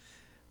you.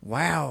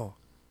 Wow.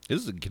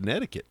 This is in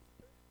Connecticut.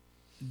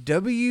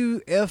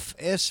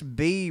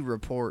 WFSB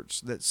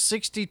reports that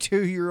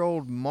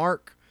 62-year-old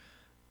Mark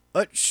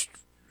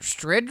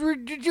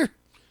Stredridger?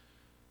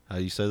 How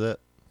you say that?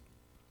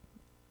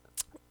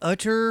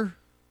 Utter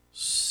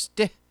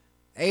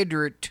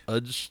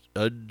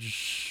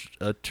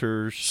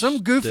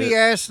some goofy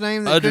ass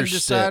name that couldn't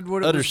decide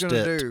what it was going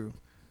to do.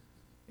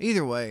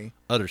 Either way.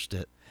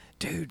 Utterstedt.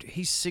 Dude,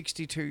 he's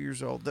 62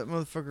 years old. That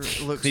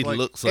motherfucker looks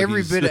like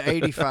every bit of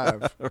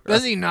 85. Right.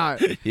 Does he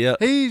not? Yeah.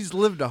 He's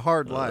lived a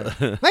hard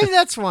life. Maybe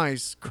that's why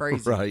he's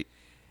crazy. Right.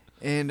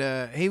 And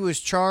he was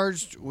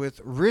charged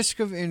with risk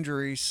of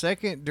injury,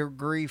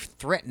 second-degree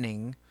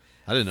threatening.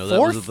 I didn't know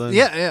that was a thing.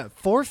 Yeah,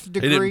 fourth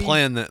degree. He didn't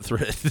plan that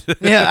threat.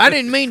 Yeah, I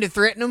didn't mean to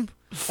threaten him.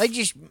 They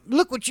just,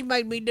 look what you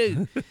made me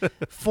do.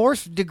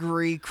 Fourth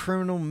degree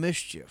criminal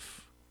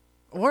mischief.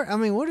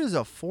 What is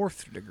a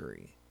fourth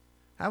degree?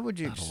 How would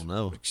you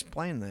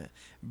explain that?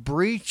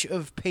 Breach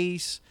of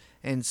peace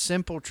and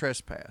simple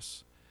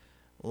trespass.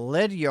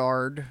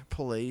 Ledyard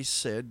police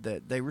said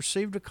that they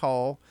received a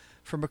call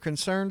from a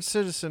concerned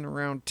citizen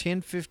around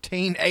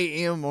 10:15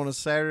 a.m. on a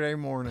Saturday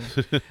morning.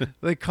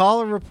 The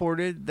caller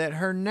reported that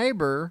her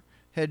neighbor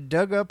had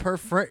dug up her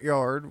front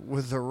yard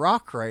with a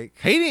rock rake.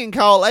 He didn't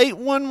call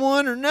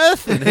 811 or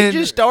nothing. He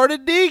just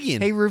started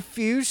digging. He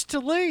refused to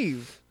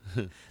leave.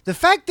 The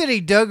fact that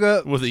he dug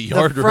up with a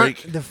yard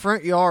rake, the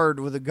front yard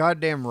with a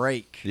goddamn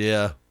rake.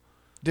 Yeah.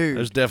 Dude.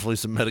 There's definitely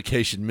some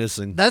medication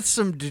missing. That's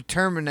some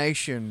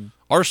determination.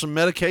 Or some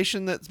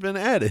medication that's been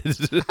added.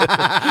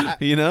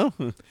 You know?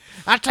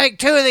 I take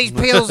 2 of these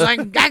pills. I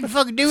can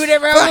fucking do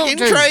whatever I want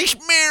to. Fucking trace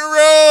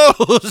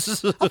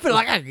minerals. I feel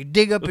like I could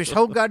dig up his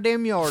whole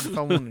goddamn yard if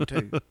I wanted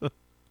to.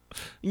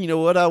 You know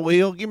what I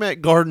will? Give me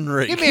that garden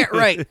rake. Give me that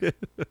rake.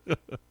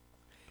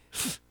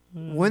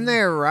 When they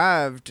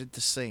arrived at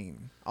the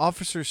scene,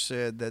 officers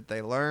said that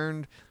they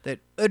learned that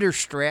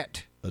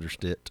Utterstedt.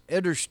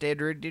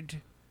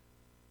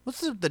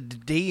 What's the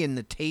D and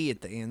the T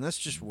at the end? That's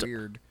just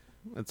weird.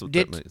 That's what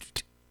that means.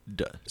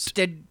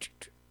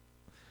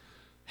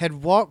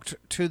 Had walked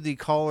to the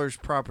caller's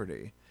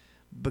property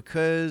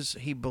because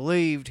he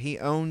believed he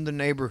owned the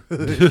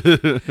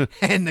neighborhood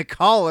and the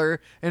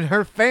caller and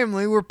her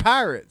family were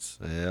pirates.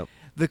 Yep.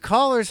 The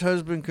caller's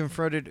husband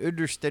confronted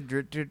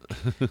Utterstedt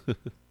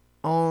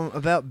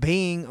about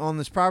being on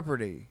this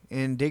property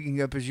and digging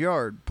up his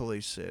yard,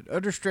 police said.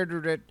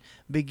 Utterstedt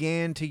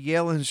began to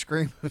yell and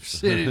scream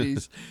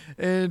obscenities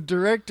and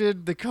directed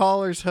at the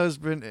caller's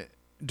husband and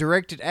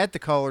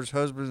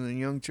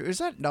young children. Is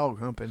that dog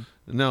humping?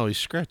 No, he's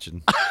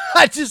scratching.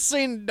 I just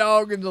seen a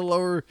dog in the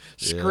lower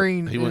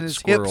screen and his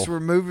squirrel. hips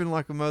were moving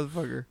like a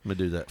motherfucker. I'm going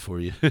to do that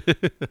for you.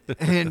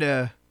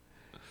 And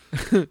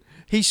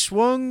he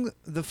swung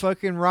the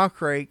fucking rock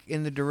rake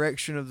in the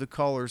direction of the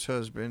caller's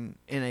husband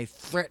in a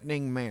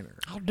threatening manner.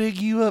 I'll dig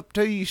you up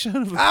too, you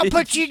son of a I'll bitch.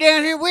 put you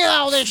down here with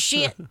all this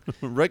shit.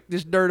 Rake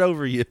this dirt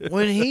over you.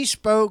 When he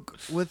spoke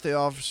with the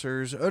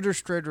officers,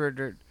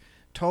 Utterstedt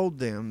told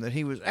them that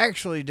he was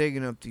actually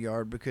digging up the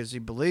yard because he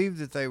believed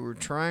that they were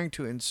trying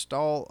to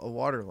install a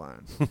water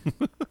line.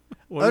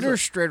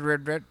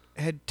 Utterstedt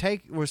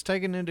was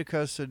taken into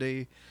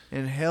custody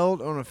and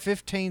held on a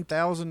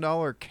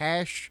 $15,000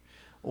 cash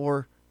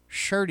or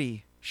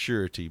surety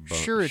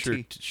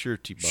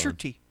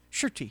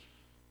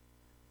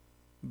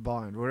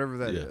bond, whatever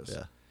that is.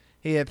 Yeah.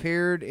 He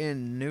appeared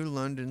in New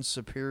London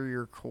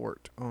Superior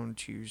Court on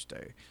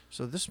Tuesday.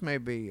 So this may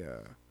be,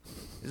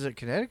 is it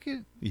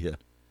Connecticut? Yeah.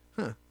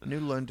 Huh, New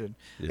London.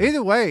 Yeah.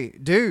 Either way,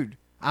 dude,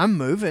 I'm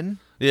moving.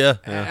 Yeah.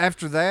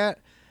 After that,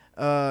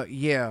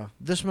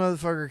 this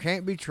motherfucker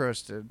can't be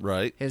trusted.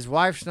 Right. His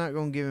wife's not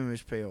going to give him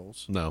his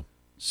pills. No.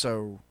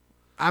 So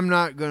I'm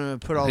not going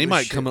to put all he this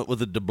might shit. come up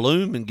with a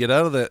doubloon and get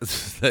out of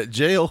that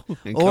jail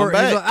and or come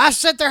back. Like, I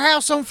set their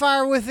house on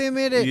fire with him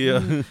in it.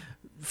 Yeah.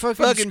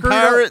 Fucking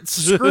pirates.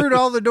 Screwed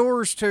all the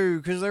doors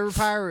too because they were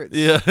pirates.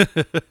 Yeah.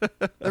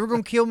 They were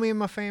going to kill me and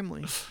my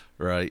family.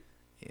 Right.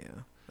 Yeah.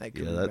 That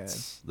could be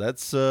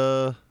that's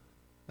some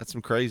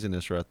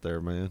craziness right there,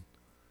 man.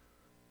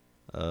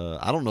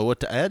 I don't know what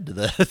to add to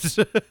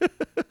that.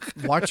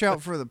 Watch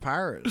out for the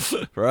pirates.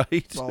 Right.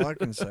 That's all I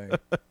can say.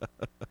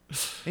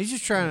 He's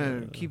just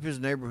trying to keep his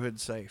neighborhood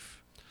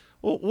safe.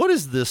 Well, what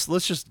is this?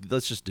 Let's just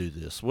do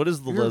this. What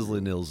is the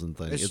Leslie Nielsen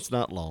thing? It's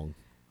not long.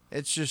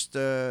 It's just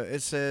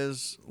it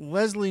says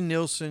Leslie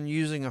Nielsen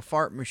using a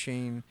fart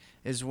machine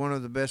is one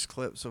of the best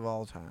clips of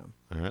all time.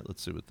 All right,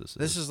 let's see what this is.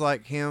 This is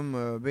like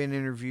him being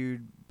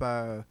interviewed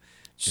by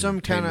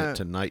some kind of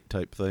Tonight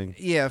type thing.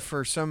 Yeah,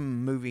 for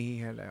some movie he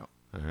had out.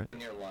 All right.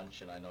 Near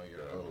lunch, and I know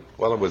you're a little.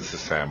 Well, it was the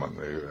salmon.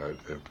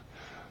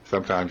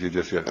 Sometimes you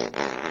just get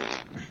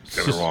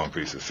the wrong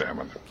piece of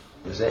salmon.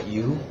 Was that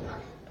you?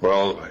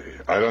 Well,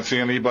 I don't see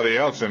anybody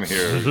else in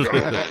here who's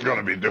going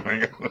to be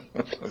doing it.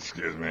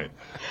 Excuse me.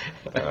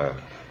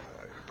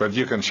 But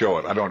you can show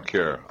it. I don't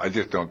care. I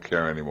just don't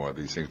care anymore.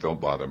 These things don't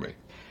bother me.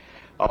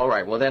 All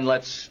right. Well, then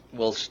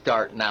we'll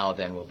start now.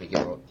 Then we'll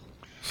begin.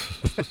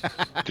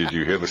 Did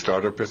you hear the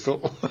starter pistol?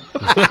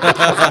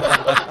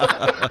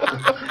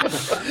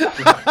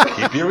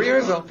 Keep your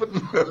ears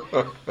open.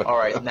 All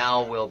right.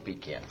 Now we'll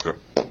begin.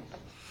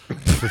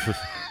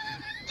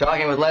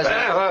 Talking with Leslie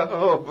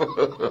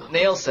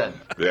Nielsen.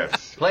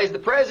 Yes. Plays the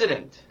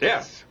president.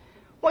 Yes.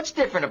 What's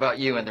different about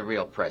you and the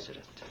real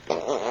president?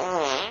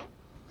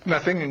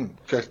 Nothing,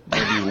 just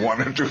maybe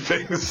one or two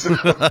things.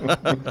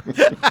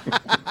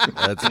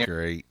 That's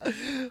great.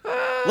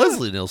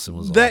 Leslie Nielsen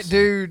was that awesome.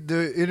 dude.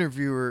 The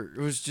interviewer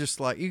was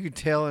just like, you could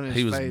tell in his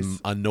face. He was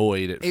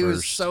annoyed at first. He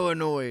was so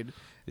annoyed.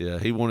 Yeah,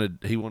 he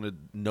wanted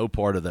no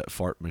part of that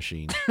fart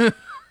machine. You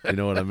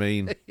know what I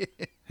mean?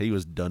 He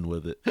was done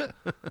with it.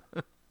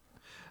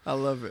 I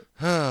love it.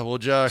 Well,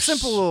 Josh,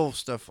 simple little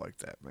stuff like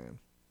that, man,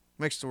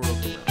 makes the world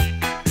go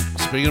round.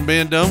 Speaking of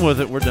being done with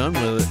it, we're done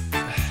with it.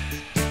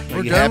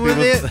 We're done with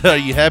it? Are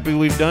you happy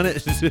we've done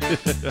it?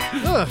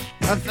 I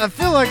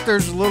feel like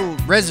there's a little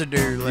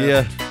residue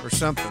left or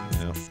something.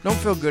 Yeah. Don't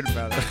feel good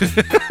about it.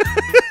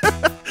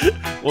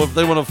 Well, if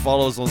they want to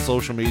follow us on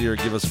social media or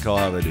give us a call,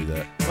 how do they do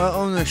that? Well,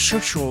 on the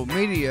social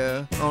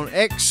media, on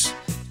X,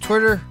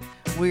 Twitter,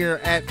 we are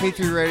at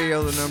P3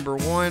 Radio, the number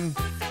 1.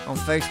 On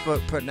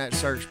Facebook, put in that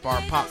search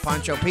bar, Pop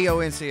Poncho, Poncho.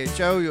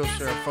 You'll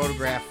see our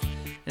photograph.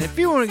 And if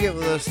you want to get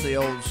with us the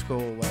old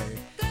school way,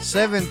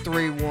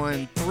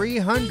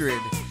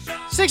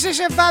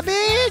 731-300-6675,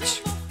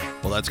 bitch!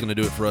 Well, that's going to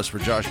do it for us. For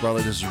Josh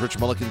Briley, this is Rich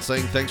Mullikin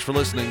saying thanks for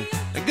listening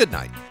and good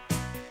night.